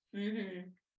light. Mm-hmm.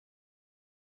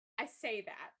 I say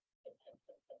that.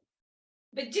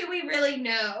 But do we really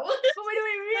know? But what do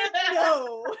we really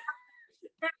know?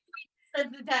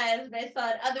 Sensitized based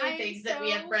on other things that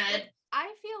we have read.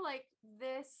 I feel like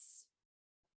this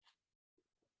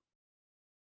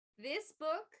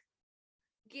book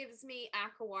gives me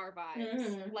Akawar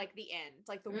vibes, like the end,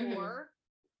 like the war.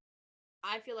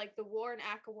 I feel like the war in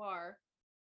Akawar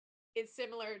is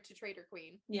similar to Traitor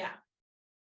Queen. Yeah.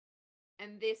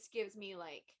 And this gives me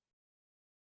like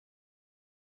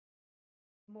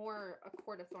more A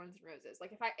Court of Thorns and Roses.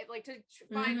 Like if I like to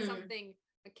find something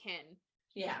akin.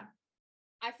 Yeah.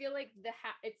 I feel like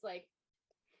it's like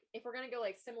if we're gonna go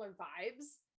like similar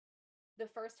vibes, the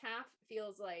first half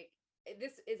feels like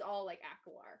this is all like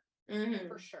Akawar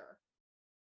for sure.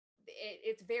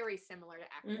 It's very similar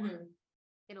to Akawar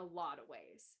in a lot of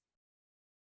ways,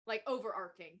 like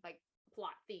overarching, like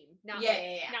plot theme. Not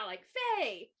not like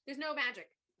Fae. There's no magic.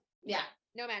 Yeah,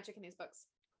 no magic in these books,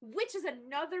 which is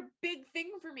another big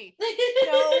thing for me.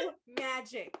 No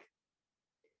magic.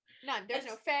 None. There's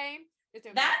no Fae.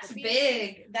 That's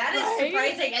big. That is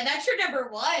surprising. And that's your number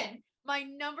one. My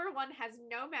number one has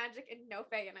no magic and no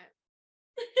Fae in it.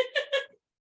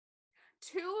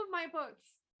 Two of my books.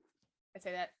 I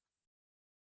say that.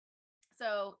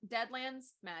 So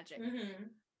Deadlands, magic.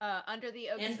 Under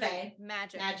the Oak and Tree, Fae.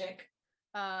 magic.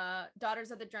 Daughter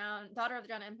of the Drowned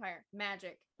Empire,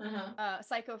 magic.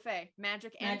 Psycho Fae,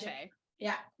 magic and Fae.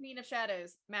 Yeah. Queen of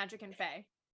Shadows, magic and Fae.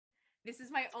 This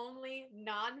is my only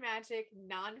non-magic,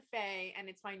 non-Fae, and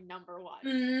it's my number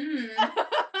one.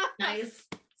 Nice.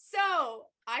 So,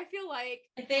 I feel like...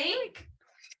 I think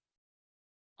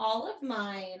all of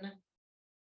mine,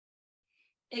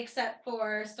 except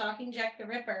for Stalking Jack the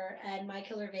Ripper and My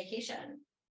Killer Vacation,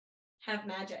 have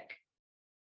magic.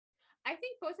 I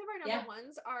think both of our number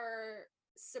ones are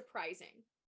surprising.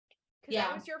 Because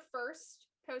that was your first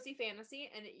cozy fantasy,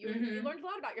 and you learned a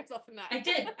lot about yourself in that. I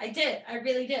did. I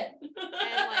really did.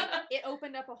 And like it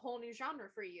opened up a whole new genre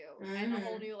for you and a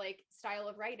whole new like style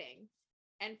of writing.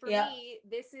 And for me,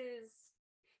 this is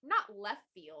not left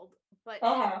field, but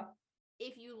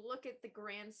if you look at the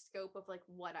grand scope of like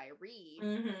what I read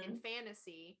in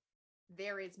fantasy,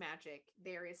 there is magic.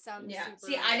 There is some super...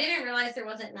 See, I didn't realize there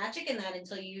wasn't magic in that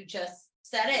until you just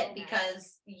said it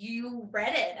because you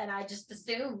read it and I just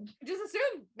assumed.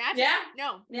 Magic. Yeah.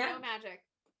 No magic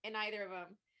in either of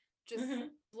them. Just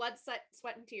blood,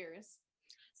 sweat, and tears.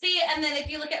 See, and then if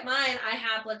you look at mine, I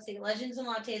have, let's see, Legends and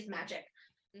Lattes magic.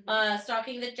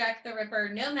 Stalking the Jack the Ripper,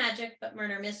 no magic, but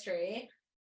murder mystery.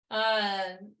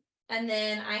 And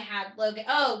then I had Logan.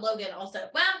 Oh, Logan also.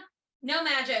 Well, no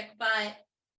magic, but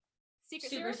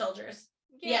super soldiers.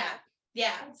 Yeah.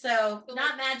 So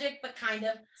not magic, but kind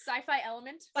of sci-fi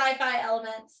elements.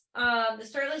 The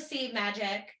Starless Sea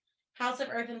magic, House of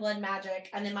Earth and Blood magic,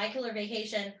 and then My Killer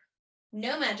Vacation,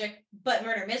 no magic, but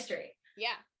murder mystery.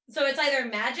 Yeah. So it's either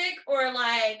magic or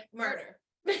like murder.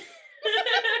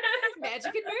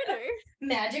 Magic and murder.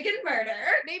 Magic and murder.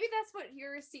 Maybe that's what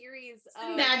your series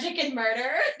Magic and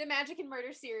Murder. The Magic and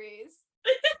Murder series.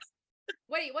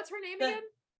 Wait, what's her name again?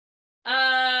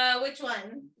 Which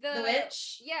one? The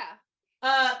witch? Yeah.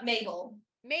 Mabel.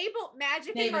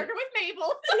 Magic and Murder with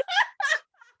Mabel.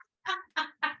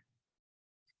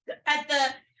 At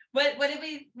the what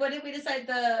did we decide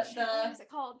the what is it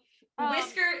called?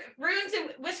 Runes and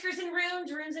Whiskers and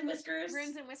Runes and Whiskers.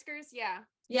 Runes and Whiskers, yeah.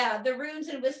 Yeah, the Runes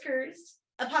and Whiskers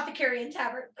Apothecary and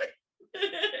Tavern.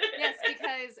 Yes,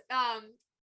 because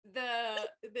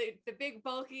the big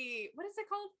bulky, what is it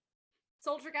called?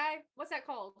 Soldier guy? What's that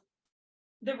called?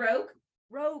 The rogue?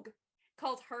 Rogue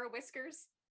calls her Whiskers.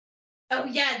 Oh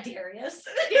yeah, Darius.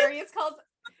 Darius calls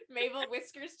Mabel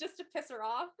Whiskers just to piss her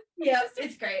off. Yeah,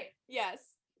 it's great. Yes.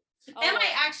 Am I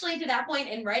actually to that point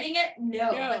in writing it? No.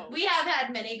 But we have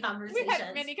had many conversations. We've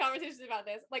had many conversations about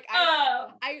this. Like I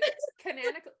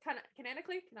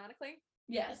canonically.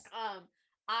 Yes.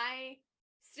 I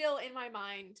still in my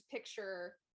mind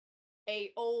picture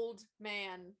a old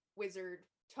man wizard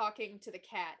talking to the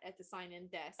cat at the sign-in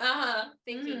desk,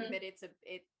 thinking that it's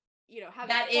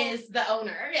that is the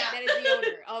owner. Yeah, that is the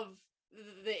owner of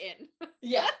the inn.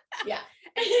 Yeah.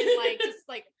 and like just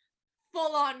like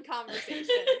full on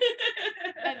conversation.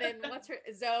 And then what's her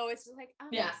Zoe is just like,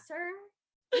 sir,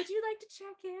 would you like to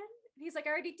check in? And he's like, I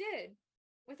already did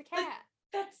with a cat.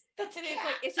 That's and it's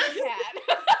like it's just a cat.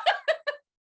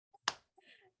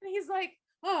 And he's like,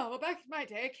 oh well, back in my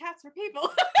day, cats were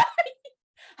people.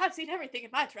 I've seen everything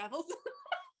in my travels.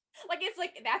 Like it's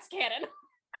like that's canon.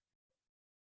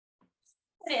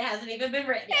 It hasn't even been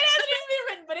written yet. It hasn't even been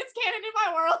written, but it's canon in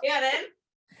my world. Canon.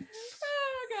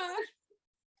 Oh gosh.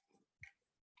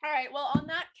 All right. Well, on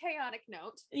that chaotic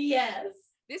note, Yes.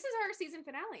 this is our season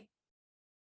finale.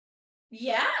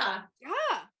 Yeah.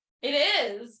 Yeah. It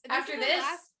is. After this.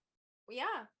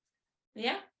 Yeah.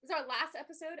 Yeah. This is our last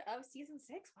episode of season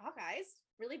 6. Wow, guys.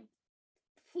 Really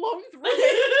flown through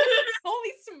it.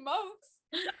 Holy smokes.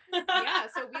 Yeah.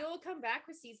 So we will come back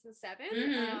with season 7.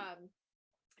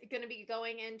 Going to be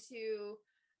going into,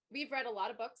 we've read a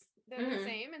lot of books that are the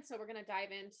same, and so we're going to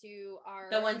dive into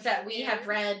the ones that we have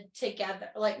read together,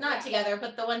 like not together,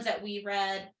 but the ones that we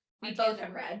read, we both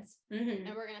have read. And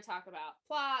we're going to talk about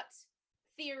plot,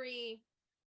 theory,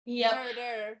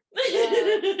 murder.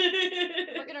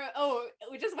 We're going to,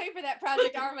 we just wait for that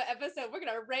Project Arma episode. We're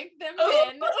going to rank them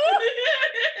in.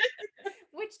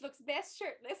 Which looks best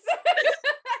shirtless.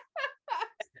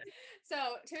 So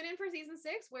tune in for season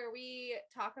 6, where we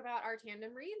talk about our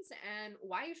tandem reads and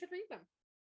why you should read them.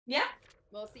 Yeah.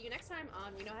 We'll see you next time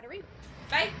on We Know How to Read.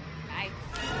 Bye. Bye.